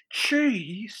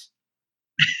 Cheese.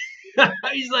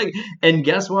 He's like, and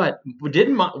guess what?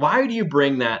 Why do you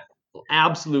bring that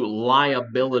absolute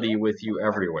liability with you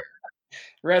everywhere?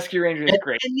 Rescue Rangers is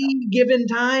great. At any given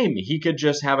time, he could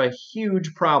just have a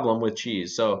huge problem with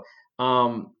cheese. So,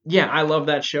 yeah, I love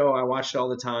that show. I watched it all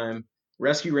the time.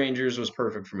 Rescue Rangers was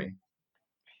perfect for me.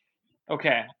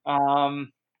 Okay. I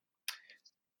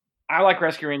like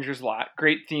Rescue Rangers a lot.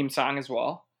 Great theme song as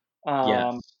well.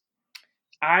 Yes.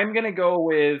 I'm going to go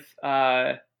with...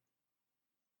 oh,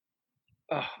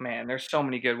 man, there's so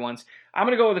many good ones. I'm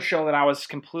going to go with a show that I was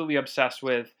completely obsessed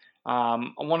with.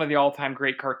 One of the all-time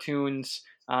great cartoons.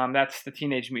 That's the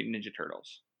Teenage Mutant Ninja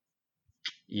Turtles.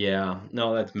 Yeah,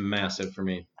 no, that's massive for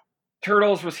me.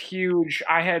 Turtles was huge.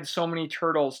 I had so many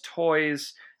Turtles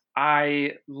toys.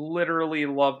 I literally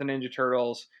love the Ninja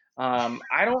Turtles.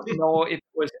 I don't know if it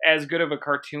was as good of a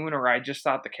cartoon or I just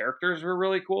thought the characters were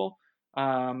really cool.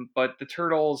 But the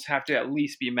Turtles have to at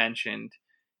least be mentioned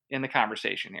in the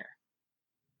conversation here.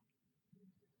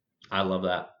 I love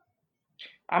that.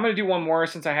 I'm going to do one more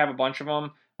since I have a bunch of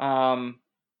them.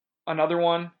 Another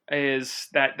one is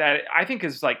that I think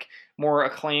is like more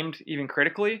acclaimed, even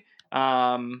critically,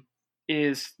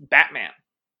 is Batman.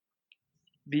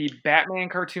 The Batman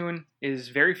cartoon is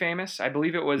very famous. I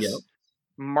believe it was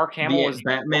Mark Hamill. Was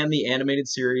Batman the animated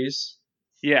series?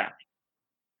 Yeah.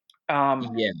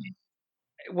 Yeah.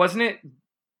 Wasn't it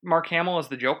Mark Hamill as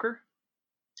the Joker?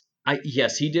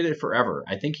 Yes, he did it forever.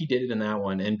 I think he did it in that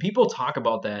one. And people talk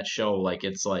about that show like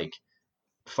it's like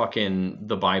fucking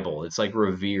the Bible. It's like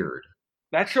revered.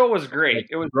 That show was great. Like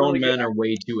It was grown really good. men are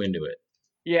way too into it.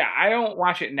 Yeah, I don't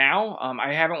watch it now.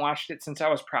 I haven't watched it since I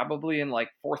was probably in like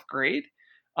fourth grade.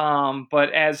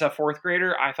 But as a fourth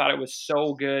grader, I thought it was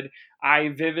so good. I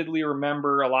vividly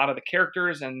remember a lot of the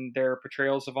characters and their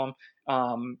portrayals of them.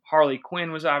 Harley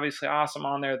Quinn was obviously awesome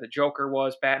on there. The Joker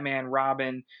was, Batman,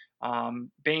 Robin.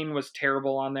 Bane was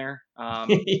terrible on there. Yeah,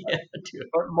 dude.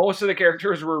 But most of the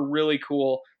characters were really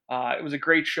cool. It was a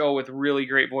great show with really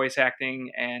great voice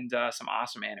acting and some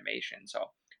awesome animation. So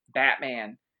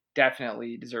Batman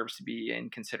definitely deserves to be in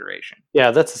consideration.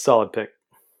 Yeah, that's a solid pick.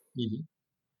 Mhm.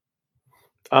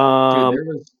 Dude, Um, there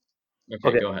was. Okay,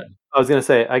 okay. go ahead. I was gonna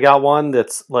say I got one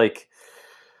that's like,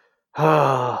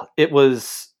 it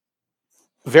was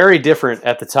very different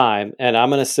at the time, and I'm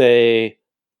gonna say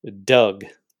Doug.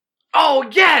 Oh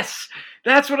yes,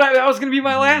 that's what that was going to be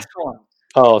my last one.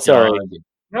 Oh, sorry. Doug.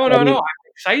 No, I mean- I'm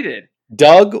excited.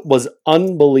 Doug was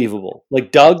unbelievable.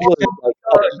 Like Doug was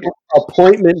like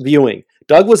appointment viewing.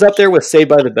 Doug was up there with Saved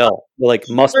by the Bell. Like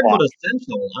must Talking about watch.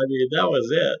 Essential. I mean, that was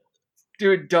it.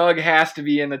 Dude, Doug has to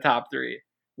be in the top 3.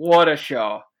 What a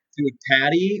show. Dude,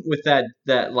 Patty with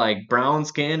that like brown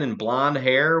skin and blonde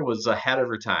hair was ahead of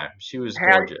her time. She was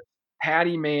gorgeous.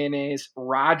 Patty Mayonnaise,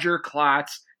 Roger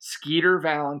Klotz, Skeeter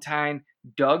Valentine,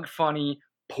 Doug Funny,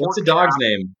 What's the dog's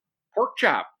name? Pork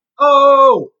Chop,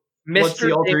 Oh, what's Mr.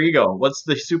 the alter ego? What's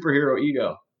the superhero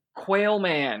ego? Quail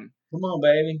Man, Come on,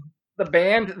 baby. the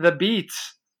band, The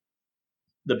Beats,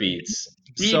 The Beats.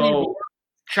 Beanie So, Boy,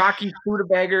 Chalky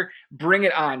Studebaker, bring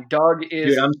it on. Doug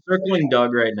is. dude, I'm circling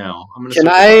Doug right now. I'm gonna. Can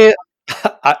circle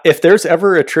I? If there's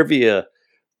ever a trivia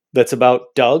that's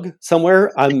about Doug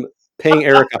somewhere, I'm paying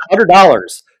Eric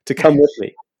 $100 to come with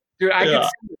me. Dude, I Yeah. can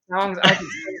sing the songs. I can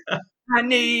sing. I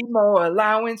need more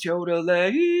allowance,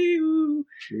 Yodelay.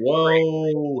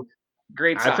 Whoa.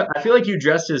 Great song. I feel like you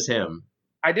dressed as him.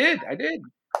 I did. I believe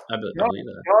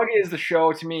that. Doug is the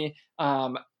show to me.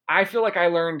 I feel like I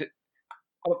learned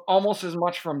almost as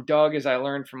much from Doug as I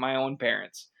learned from my own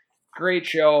parents. Great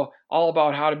show, all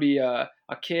about how to be a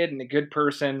kid and a good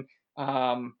person.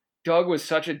 Doug was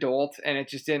such a dolt, and it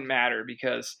just didn't matter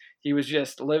because he was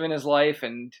just living his life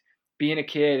and being a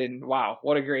kid. And wow,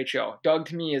 what a great show! Doug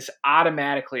to me is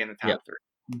automatically in the top 3.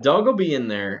 Doug will be in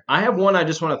there. I have one I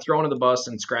just want to throw into the bus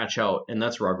and scratch out, and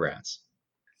that's Rugrats.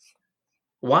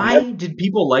 Why did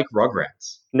people like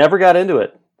Rugrats? Never got into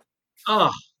it.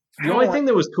 Oh, the only thing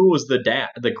that was cool was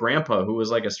the grandpa, who was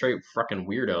like a straight fucking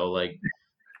weirdo, like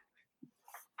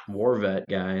war vet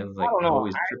guy. Like, I don't know.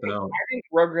 always tripping out. I think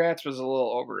Rugrats was a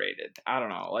little overrated. I don't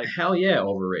know. Like, hell yeah,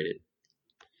 overrated.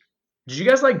 Did you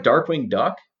guys like Darkwing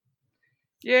Duck?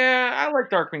 Yeah, I like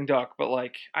Darkwing Duck, but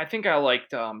like, I think I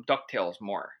liked DuckTales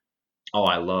more. Oh,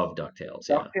 I love DuckTales.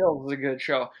 Yeah. DuckTales is a good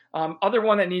show. Other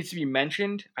one that needs to be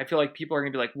mentioned, I feel like people are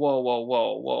going to be like, whoa, whoa,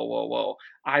 whoa, whoa, whoa, whoa.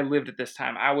 I lived at this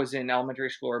time. I was in elementary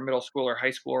school or middle school or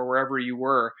high school or wherever you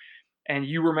were. And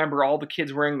you remember all the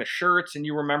kids wearing the shirts and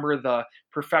you remember the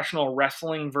professional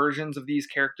wrestling versions of these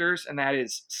characters. And that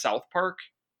is South Park.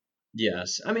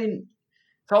 Yes. I mean,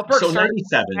 South Park so started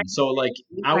 97. So like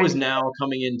I was now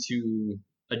coming into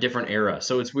a different era.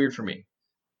 So it's weird for me.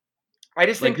 I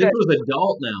just Like think this was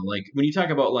adult now. Like when you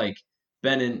talk about like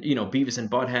Ben and Beavis and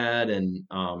Butthead and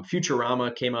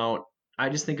Futurama came out, I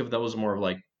just think of those more of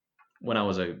like when I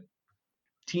was a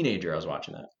teenager. I was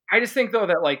watching that. I just think though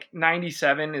that like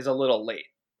 97 is a little late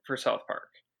for South Park.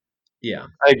 Yeah,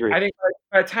 I agree. I think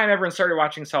by the time everyone started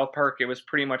watching South Park, it was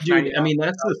pretty much. Dude, I mean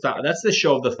that's the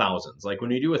show of the thousands. Like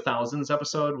when we do a thousands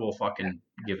episode, we'll fucking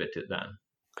give it to them.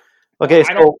 Okay,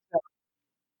 so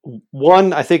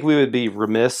one I think we would be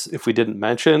remiss if we didn't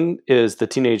mention is the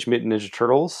Teenage Mutant Ninja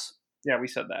Turtles. Yeah, we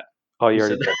said that. Oh, you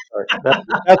already did. Sorry.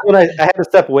 That's when I had to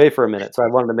step away for a minute, so I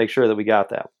wanted to make sure that we got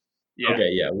that. Yeah. Okay,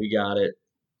 yeah, we got it.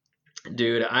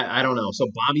 Dude, I don't know. So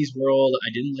Bobby's World, I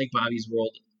didn't like Bobby's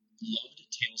World. Loved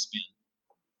Tailspin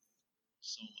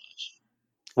so much.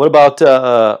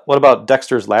 What about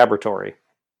Dexter's Laboratory?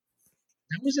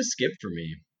 That was a skip for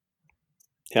me.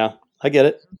 Yeah, I get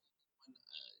it.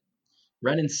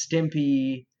 Ren and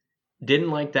Stimpy, didn't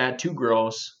like that. Too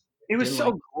gross. It was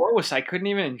so gross. I couldn't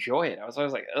even enjoy it. I was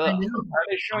always like, ugh. I know. Are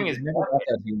they showing his never got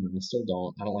that humor. I still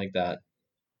don't. I don't like that.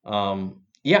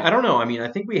 Yeah, I don't know. I mean, I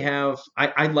think we have.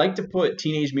 I'd like to put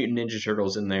Teenage Mutant Ninja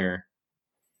Turtles in there.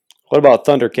 What about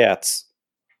Thundercats?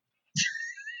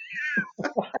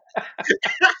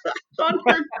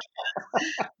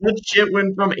 That shit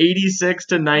went from 86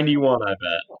 to 91, I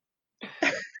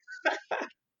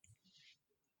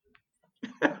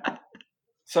bet.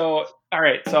 So All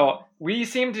right, so we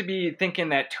seem to be thinking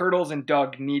that Turtles and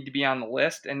Doug need to be on the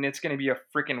list, and it's going to be a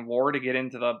freaking war to get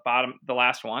into the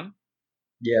last one.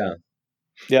 Yeah.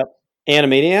 Yep.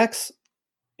 Animaniacs.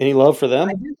 Any love for them?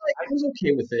 I was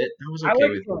okay with it. I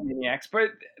like Animaniacs, but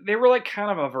they were like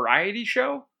kind of a variety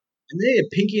show. And they had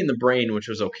Pinky and the Brain, which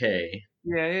was okay.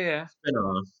 Yeah.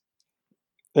 Spin-off.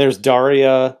 There's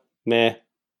Daria. Meh.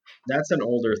 That's an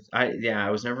older.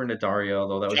 I was never into Daria,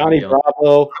 although that was Johnny a deal.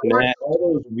 Bravo. I watched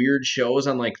all those weird shows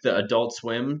on like the Adult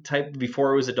Swim type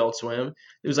before it was Adult Swim.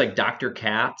 It was like Dr.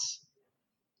 Katz,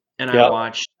 and I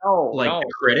watched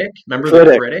The Critic. Remember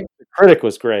The Critic? The Critic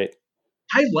was great.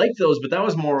 I liked those, but that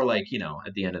was more like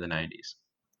at the end of the 90s.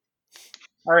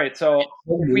 All right, so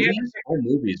Home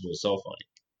movies was so funny.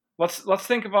 Let's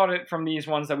think about it from these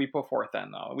ones that we put forth.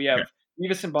 Then though, we have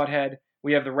Beavis and Butthead,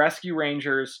 we have the Rescue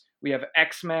Rangers, we have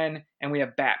X-Men, and we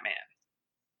have Batman.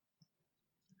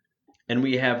 And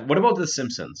we have, what about The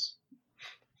Simpsons?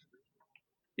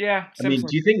 Yeah, Simpsons. I mean,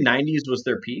 do you think 90s was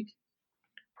their peak?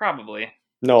 Probably.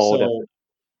 No.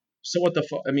 So what the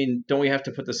fuck? I mean, don't we have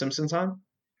to put The Simpsons on?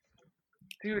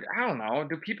 Dude, I don't know.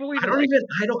 Do people even?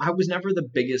 I was never the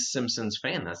biggest Simpsons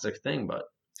fan. That's the thing, but.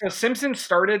 So Simpsons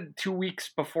started 2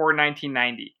 weeks before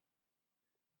 1990.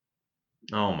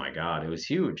 Oh my god, it was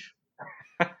huge.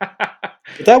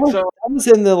 That was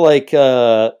in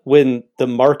the when the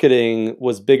marketing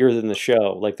was bigger than the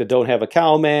show, like the Don't Have a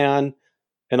Cow Man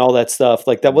and all that stuff.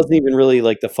 Like that wasn't even really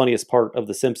like the funniest part of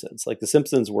The Simpsons. Like The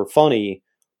Simpsons were funny,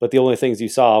 but the only things you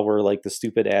saw were like the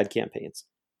stupid ad campaigns.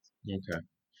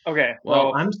 Okay.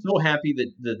 Well, I'm so happy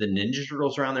that the Ninja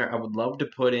Turtles are on there. I would love to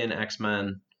put in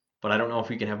X-Men, but I don't know if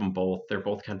we can have them both. They're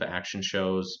both kind of action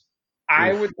shows.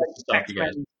 I would like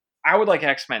X-Men. I would like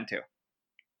X-Men too.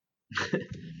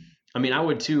 I mean, I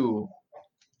would too.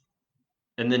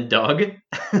 And then Doug.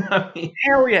 I mean,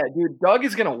 hell yeah, dude! Doug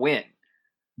is gonna win.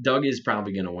 Doug is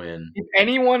probably gonna win. If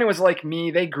anyone was like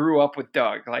me, they grew up with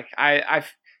Doug. Like I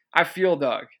feel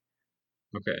Doug.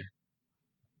 Okay.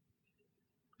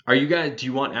 Are you guys? Do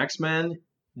you want X-Men,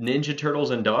 Ninja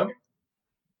Turtles, and Doug?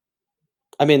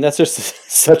 I mean, that's just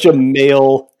such a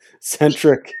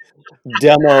male-centric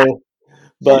demo.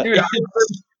 But dude, our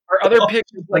other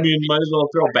picks. Like, I mean, might as well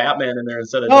throw Batman in there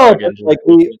instead of Doug. Like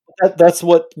that's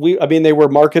what they were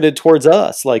marketed towards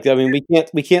us. Like, I mean,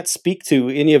 we can't speak to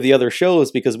any of the other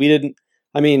shows because we didn't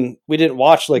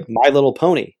watch like My Little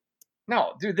Pony.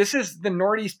 No, dude, this is the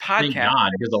Nordies podcast. Thank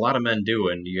God, because a lot of men do,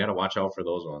 and you got to watch out for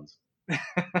those ones.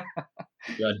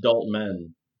 The adult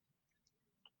men.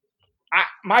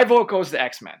 My vote goes to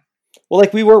X-Men. Well,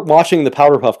 like we weren't watching the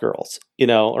Powerpuff Girls,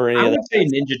 or any. I would say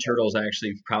Ninja Turtles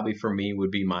actually probably for me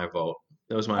would be my vote.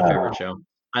 That was my favorite show.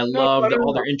 I loved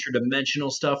all their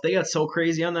interdimensional stuff. They got so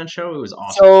crazy on that show. It was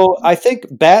awesome. So I think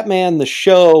Batman the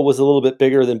show was a little bit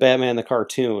bigger than Batman the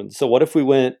cartoon. So what if we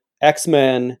went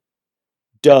X-Men,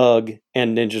 Doug,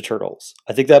 and Ninja Turtles?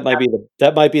 I think that might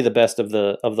be the best of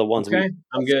the ones. Okay,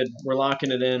 I'm good. We're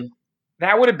locking it in.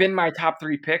 That would have been my top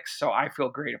 3 picks, so I feel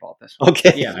great about this one.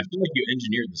 Okay. Yeah, I feel like you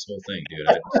engineered this whole thing, dude.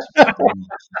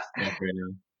 Right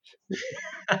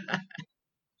now.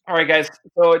 All right, guys.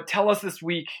 So tell us this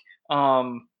week.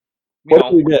 What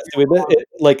did we miss? We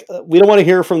don't want to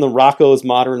hear from the Rocco's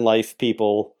Modern Life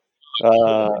people.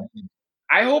 I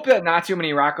hope that not too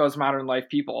many Rocco's Modern Life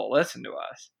people will listen to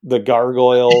us. The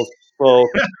Gargoyles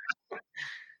folks.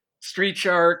 Street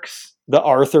Sharks. The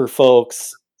Arthur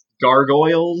folks.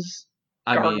 Gargoyles.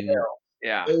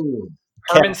 Yeah.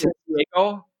 Carmen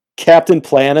Sandiego. Captain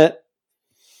Planet.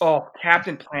 Oh,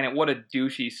 Captain Planet! What a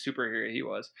douchey superhero he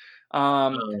was.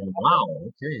 Wow.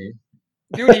 Okay.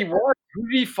 Dude, he was. Who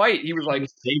did he fight? He was like,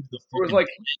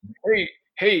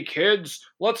 hey kids,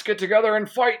 let's get together and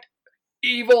fight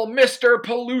evil Mr.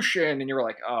 Pollution. And you were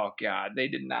like, oh god, they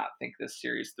did not think this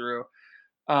series through.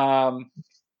 I'm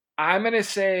gonna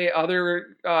say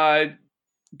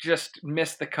just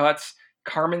missed the cuts.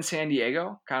 Carmen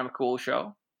Sandiego, kind of a cool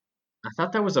show. I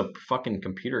thought that was a fucking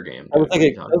computer game. It was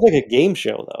like a game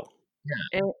show, though.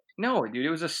 Yeah. No, dude, it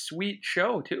was a sweet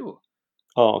show too.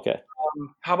 Oh, okay.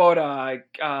 How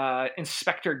about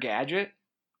Inspector Gadget?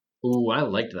 Ooh, I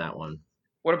liked that one.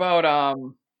 What about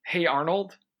Hey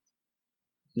Arnold?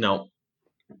 No.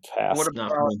 Pass. What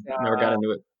about, never got into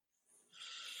it.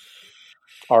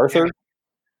 Arthur?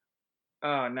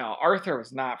 No, Arthur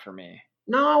was not for me.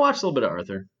 No, I watched a little bit of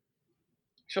Arthur.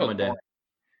 My dad.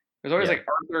 There's always like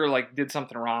Arthur did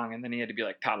something wrong and then he had to be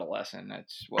taught a lesson.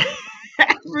 That's what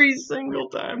every single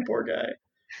time, poor guy.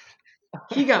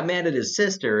 He got mad at his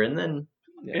sister and then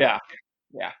yeah.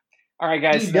 All right,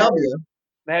 guys.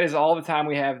 that is all the time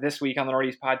we have this week on the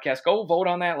Northeast Podcast. Go vote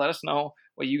on that. Let us know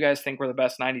what you guys think were the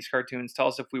best 90s cartoons. Tell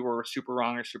us if we were super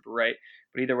wrong or super right.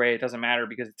 But either way, it doesn't matter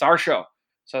because it's our show.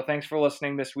 So thanks for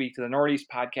listening this week to the Northeast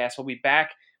Podcast. We'll be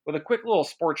back with a quick little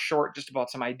sports short just about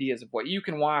some ideas of what you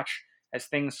can watch as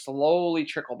things slowly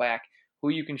trickle back, who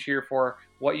you can cheer for,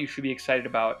 what you should be excited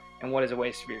about, and what is a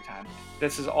waste of your time.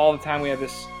 This is all the time we have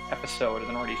this episode of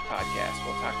the Northeast Podcast.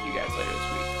 We'll talk to you guys later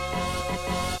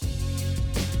this week.